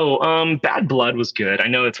recommend. Bad Blood was good. I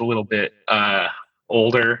know it's a little bit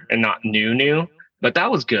older and not new, but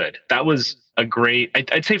that was good. That was a great,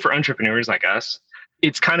 I'd say for entrepreneurs like us,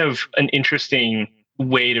 it's kind of an interesting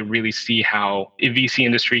way to really see how a VC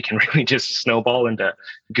industry can really just snowball into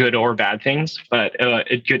good or bad things, but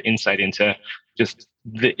a good insight into just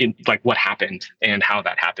like what happened and how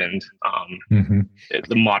that happened.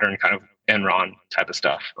 The modern kind of Enron type of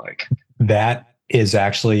stuff. Like that is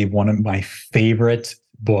actually one of my favorite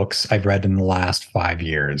books I've read in the last 5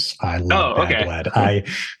 years. I love Bad Blood.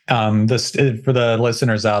 For the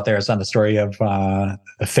listeners out there, it's on the story of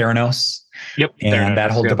Theranos. Yep. And that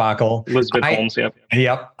whole debacle. Elizabeth Holmes.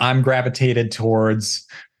 Yep. I'm gravitated towards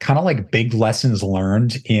kind of like big lessons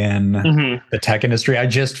learned in the tech industry. I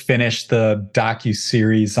just finished the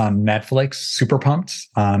docu-series on Netflix, Super Pumped,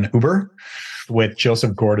 on Uber with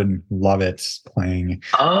Joseph Gordon-Levitt playing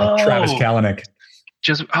Travis Kalanick.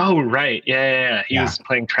 Right. Yeah. He was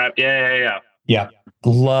playing Yeah.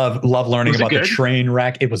 Love learning about the train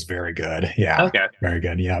wreck. It was very good. Yeah. Okay. Very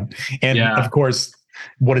good. Yeah. And of course,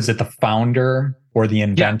 what is it? The founder or the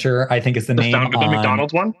inventor, I think is the name. The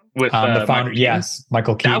McDonald's one with the founder.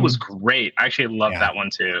 Michael Keaton. That was great. I actually love that one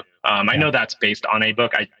too. I know that's based on a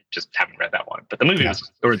book. I just haven't read that one, but the movie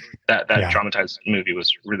that dramatized movie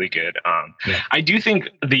was really good. I do think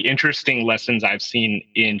the interesting lessons I've seen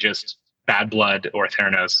in just Bad Blood or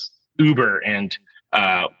Theranos, Uber and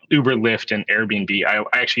Uber, Lyft, and Airbnb. I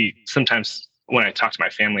actually sometimes when I talk to my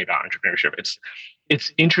family about entrepreneurship,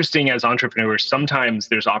 it's interesting as entrepreneurs. Sometimes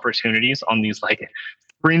there's opportunities on these like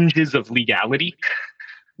fringes of legality,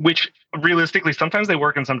 which realistically sometimes they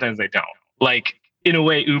work and sometimes they don't. Like in a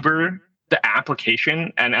way, Uber, the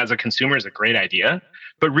application and as a consumer is a great idea,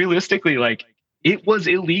 but realistically, like it was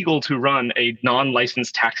illegal to run a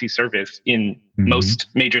non-licensed taxi service in most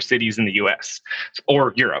major cities in the US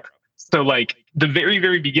or Europe. So like the very,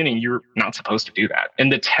 very beginning, you're not supposed to do that.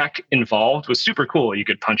 And the tech involved was super cool. You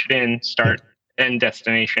could punch it in, start, end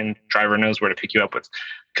destination, driver knows where to pick you up with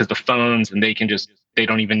because the phones and they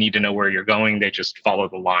don't even need to know where you're going. They just follow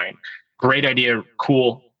the line. Great idea.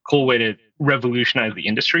 Cool way to revolutionize the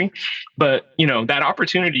industry. But, that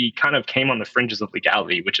opportunity kind of came on the fringes of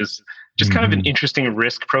legality, which is just kind of an interesting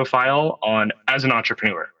risk profile as an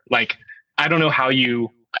entrepreneur. Like, I don't know how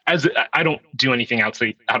I don't do anything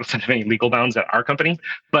outside of any legal bounds at our company,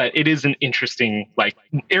 but it is an interesting, like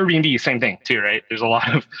Airbnb, same thing too, right? There's a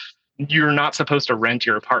lot of, you're not supposed to rent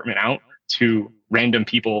your apartment out to random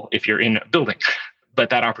people if you're in a building, but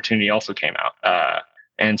that opportunity also came out.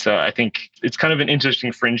 And so I think it's kind of an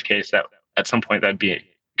interesting fringe case that at some point that'd be a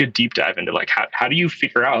good deep dive into like, how do you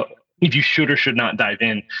figure out if you should or should not dive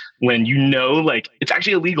in when like it's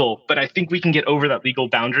actually illegal, but I think we can get over that legal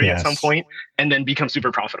boundary at some point and then become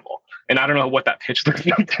super profitable. And I don't know what that pitch looks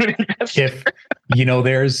like to an investor.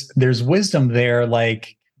 If, there's wisdom there,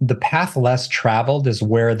 like the path less traveled is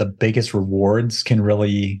where the biggest rewards can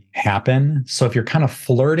really happen. So if you're kind of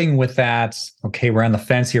flirting with that, okay, we're on the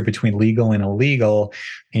fence here between legal and illegal,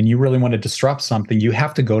 and you really want to disrupt something, you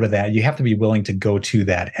have to go to that. You have to be willing to go to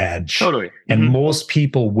that edge. Totally. And most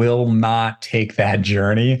people will not take that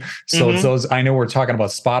journey. So it's those, I know we're talking about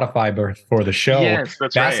Spotify before the show. Yes,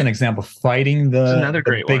 that's right. An example, fighting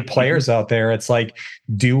the big players out there. It's like,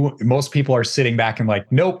 most people are sitting back and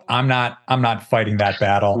like, nope, I'm not fighting that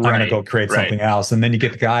battle. I'm going to go create something else. And then you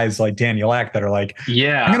get the guys like Daniel Ek that are like,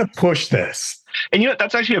 I'm going to push this. And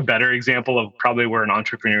that's actually a better example of probably where an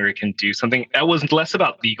entrepreneur can do something that was less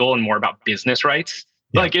about legal and more about business rights.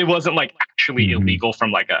 Yeah. Like it wasn't like actually illegal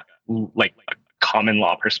from like a common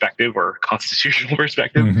law perspective or constitutional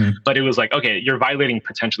perspective, but it was like, okay, you're violating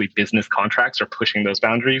potentially business contracts or pushing those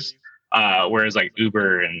boundaries. Whereas like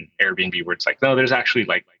Uber and Airbnb, where it's like, no, there's actually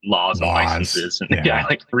like laws and licenses and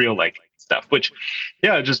like real like stuff, which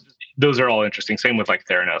just those are all interesting. Same with like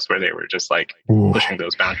Theranos, where they were just like pushing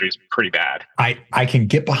those boundaries pretty bad. I can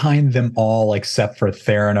get behind them all except for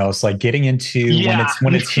Theranos, like getting into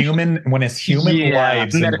when it's human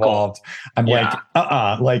lives medical involved. I'm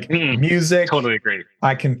like music. Totally agree.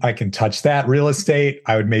 I can touch that. Real estate,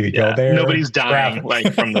 I would maybe go there. Nobody's dying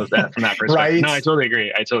like from that perspective. Right? No, I totally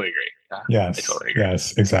agree. Yes. I totally agree.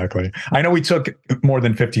 Yes, exactly. I know we took more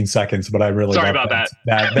than 15 seconds, but I really sorry about that.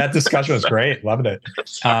 That discussion was great. Loved it.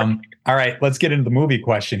 All right, let's get into the movie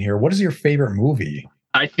question here. What is your favorite movie?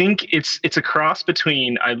 I think it's a cross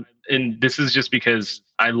between and this is just because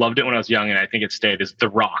I loved it when I was young and I think it stayed, is The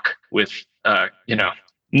Rock with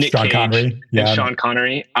Nick Cage and Sean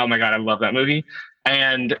Connery. Oh my God, I love that movie.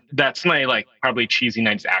 And that's my like probably cheesy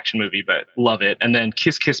 90s action movie, but love it. And then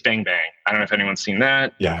Kiss Kiss Bang Bang. I don't know if anyone's seen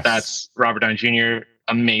that. Yes. That's Robert Downey Jr.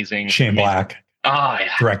 Amazing. Shane Black. Oh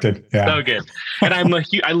yeah. Directed. Yeah. So good. And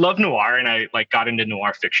I love noir, and I like got into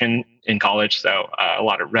noir fiction in college. So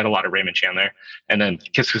read a lot of Raymond Chandler, and then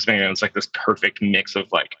Kiss Kiss Bang Bang was like this perfect mix of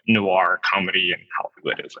like noir, comedy, and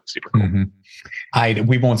Hollywood. Is like super cool.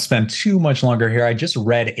 We won't spend too much longer here. I just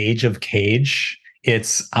read Age of Cage.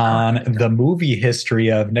 It's on the movie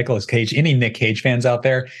history of Nicolas Cage. Any Nick Cage fans out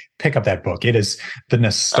there, pick up that book. It is the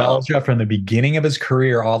nostalgia from the beginning of his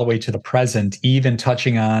career all the way to the present, even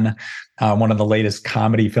touching on one of the latest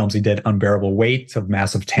comedy films he did, Unbearable Weight of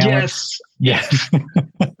Massive Talent. Yes.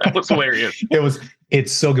 That was hilarious.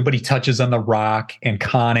 It's so good, but he touches on The Rock and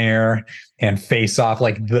Con Air and Face Off.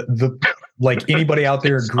 Like like anybody out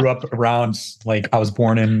there grew up around, like I was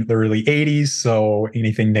born in the early 80s. So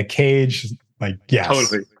anything Nick Cage, like, yes.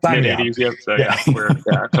 Totally. Mid-80s, yep.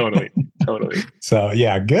 So totally. So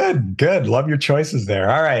yeah, good. Love your choices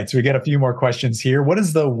there. All right. So we got a few more questions here. What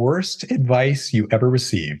is the worst advice you ever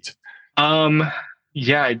received?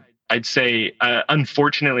 I'd say,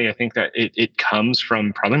 unfortunately, I think that it comes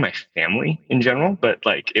from probably my family in general, but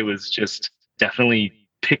like, it was just definitely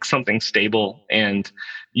pick something stable, and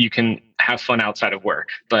you can have fun outside of work,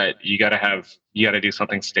 but you got to do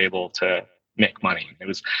something stable to make money. It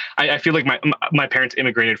was, I feel like my parents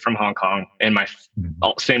immigrated from Hong Kong, and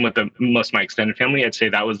same with most of my extended family. I'd say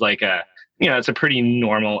that was like it's a pretty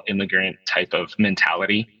normal immigrant type of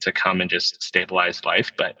mentality to come and just stabilize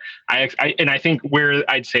life. But I think where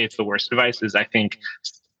I'd say it's the worst advice is, I think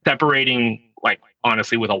separating, like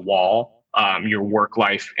honestly, with a wall your work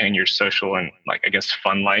life and your social and like, I guess,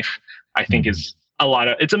 fun life, I think is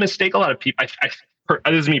it's a mistake. A lot of people, this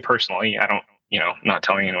is me personally. I don't, not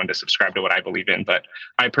telling anyone to subscribe to what I believe in, but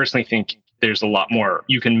I personally think there's a lot more,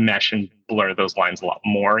 you can mesh and blur those lines a lot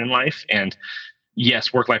more in life. And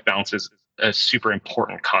yes, work-life balance is a super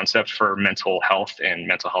important concept for mental health, and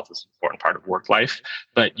mental health is an important part of work life.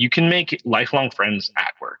 But you can make lifelong friends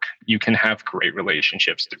at work. You can have great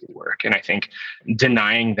relationships through work. And I think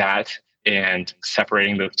denying that and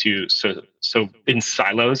separating those two so in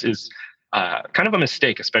silos is kind of a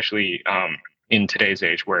mistake, especially in today's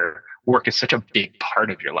age where work is such a big part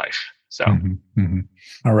of your life. So,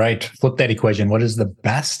 All right, flip that equation. What is the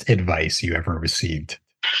best advice you ever received?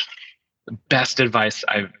 The best advice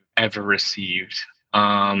I've ever received.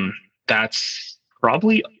 That's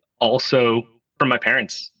probably also from my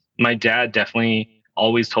parents. My dad definitely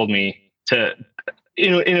always told me to,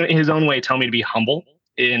 in his own way, tell me to be humble.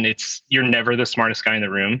 And you're never the smartest guy in the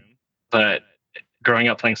room. But growing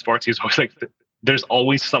up playing sports, he was always like, there's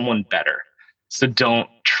always someone better. So don't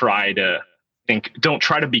try to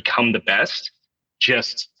become the best.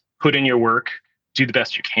 Just put in your work, do the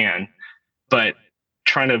best you can. But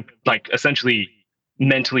trying to essentially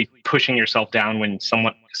mentally pushing yourself down when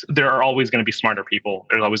there are always going to be smarter people.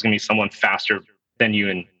 There's always going to be someone faster than you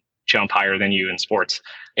and jump higher than you in sports.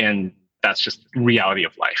 And that's just reality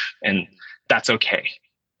of life. And that's okay.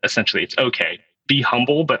 Essentially, it's okay. Be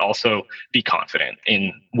humble, but also be confident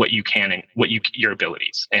in what you can and your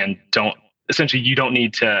abilities. And you don't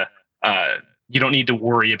need to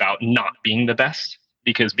worry about not being the best,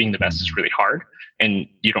 because being the best is really hard, and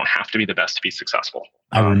you don't have to be the best to be successful.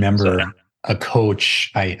 I remember a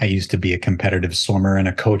coach, I used to be a competitive swimmer, and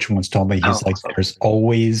a coach once told me, there's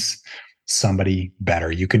always somebody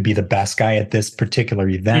better. You could be the best guy at this particular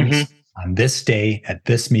event on this day at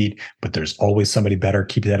this meet, but there's always somebody better.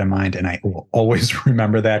 Keep that in mind. And I will always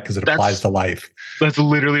remember that because it applies to life. That's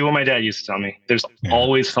literally what my dad used to tell me. There's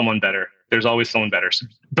always someone better. There's always someone better.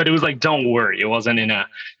 But it was like, don't worry. It wasn't in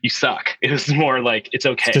you suck. It was more like, it's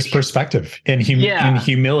okay. It's just perspective and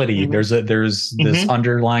humility. There's this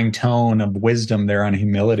underlying tone of wisdom there on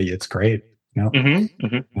humility. It's great.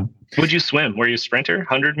 Would you swim? Were you a sprinter,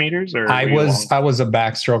 100 meters? Or I was a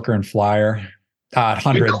backstroker and flyer.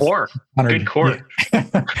 100. Good core.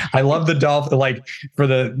 Yeah. I love the dolphin. Like, for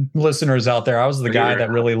the listeners out there, I was the guy that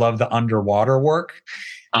really loved the underwater work.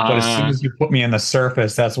 But as soon as you put me in the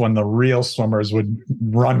surface, that's when the real swimmers would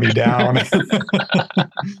run me down.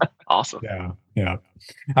 Awesome. Yeah.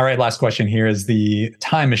 All right. Last question here is the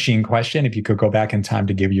time machine question. If you could go back in time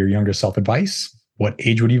to give your younger self advice, what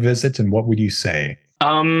age would you visit and what would you say?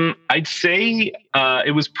 I'd say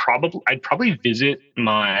I'd probably visit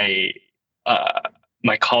my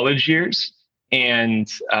college years, and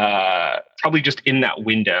probably just in that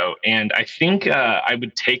window. And I think I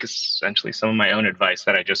would take essentially some of my own advice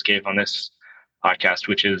that I just gave on this podcast,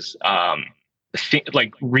 which is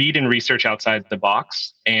read and research outside the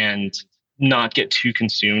box and not get too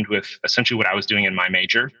consumed with essentially what I was doing in my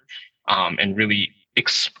major, and really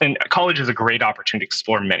and college is a great opportunity to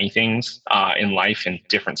explore many things in life and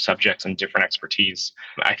different subjects and different expertise.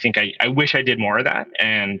 I think I wish I did more of that.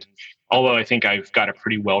 And although I think I've got a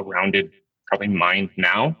pretty well-rounded probably mind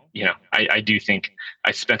now, I do think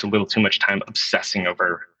I spent a little too much time obsessing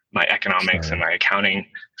over my economics and my accounting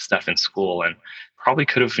stuff in school, and probably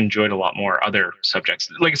could have enjoyed a lot more other subjects.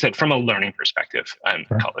 Like I said, from a learning perspective,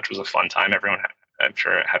 college was a fun time. I'm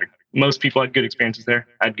sure most people had good experiences there.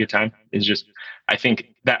 I had a good time. It's just, I think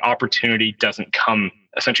that opportunity doesn't come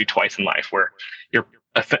essentially twice in life, where you're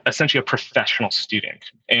essentially a professional student,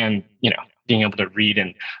 and being able to read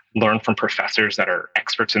and learn from professors that are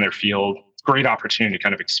experts in their field. Great opportunity to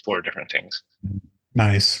kind of explore different things.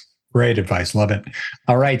 Nice. Great advice. Love it.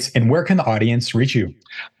 All right. And where can the audience reach you?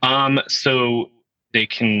 So they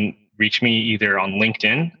can reach me either on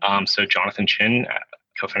LinkedIn. So Jonathan Chin,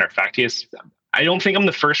 co-founder of Factious. I don't think I'm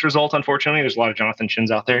the first result, unfortunately. There's a lot of Jonathan Chins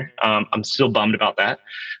out there. I'm still bummed about that,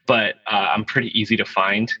 but I'm pretty easy to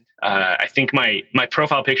find. I think my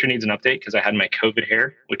profile picture needs an update because I had my COVID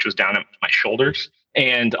hair, which was down at my shoulders.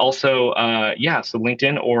 And also, so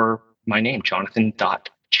LinkedIn or my name,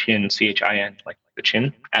 Jonathan.Chin, CHIN, like the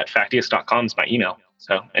chin, at Factious.com is my email.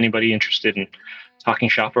 So anybody interested in talking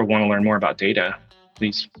shop or want to learn more about data,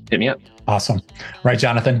 please hit me up. Awesome. All right,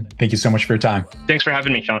 Jonathan, thank you so much for your time. Thanks for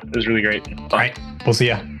having me, Sean. It was really great. All right. We'll see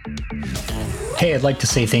ya. Hey, I'd like to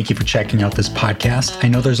say thank you for checking out this podcast. I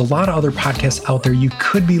know there's a lot of other podcasts out there you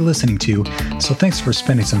could be listening to, so thanks for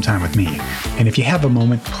spending some time with me. And if you have a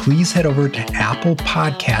moment, please head over to Apple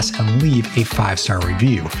Podcasts and leave a 5-star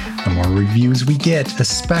review. The more reviews we get,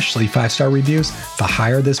 especially 5-star reviews, the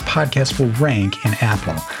higher this podcast will rank in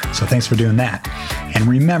Apple. So thanks for doing that. And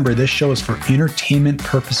remember, this show is for entertainment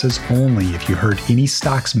purposes only. If you heard any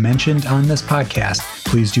stocks mentioned on this podcast,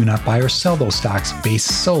 please do not buy or sell those stocks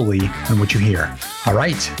based solely on what you hear. All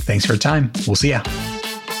right. Thanks for your time. We'll see ya.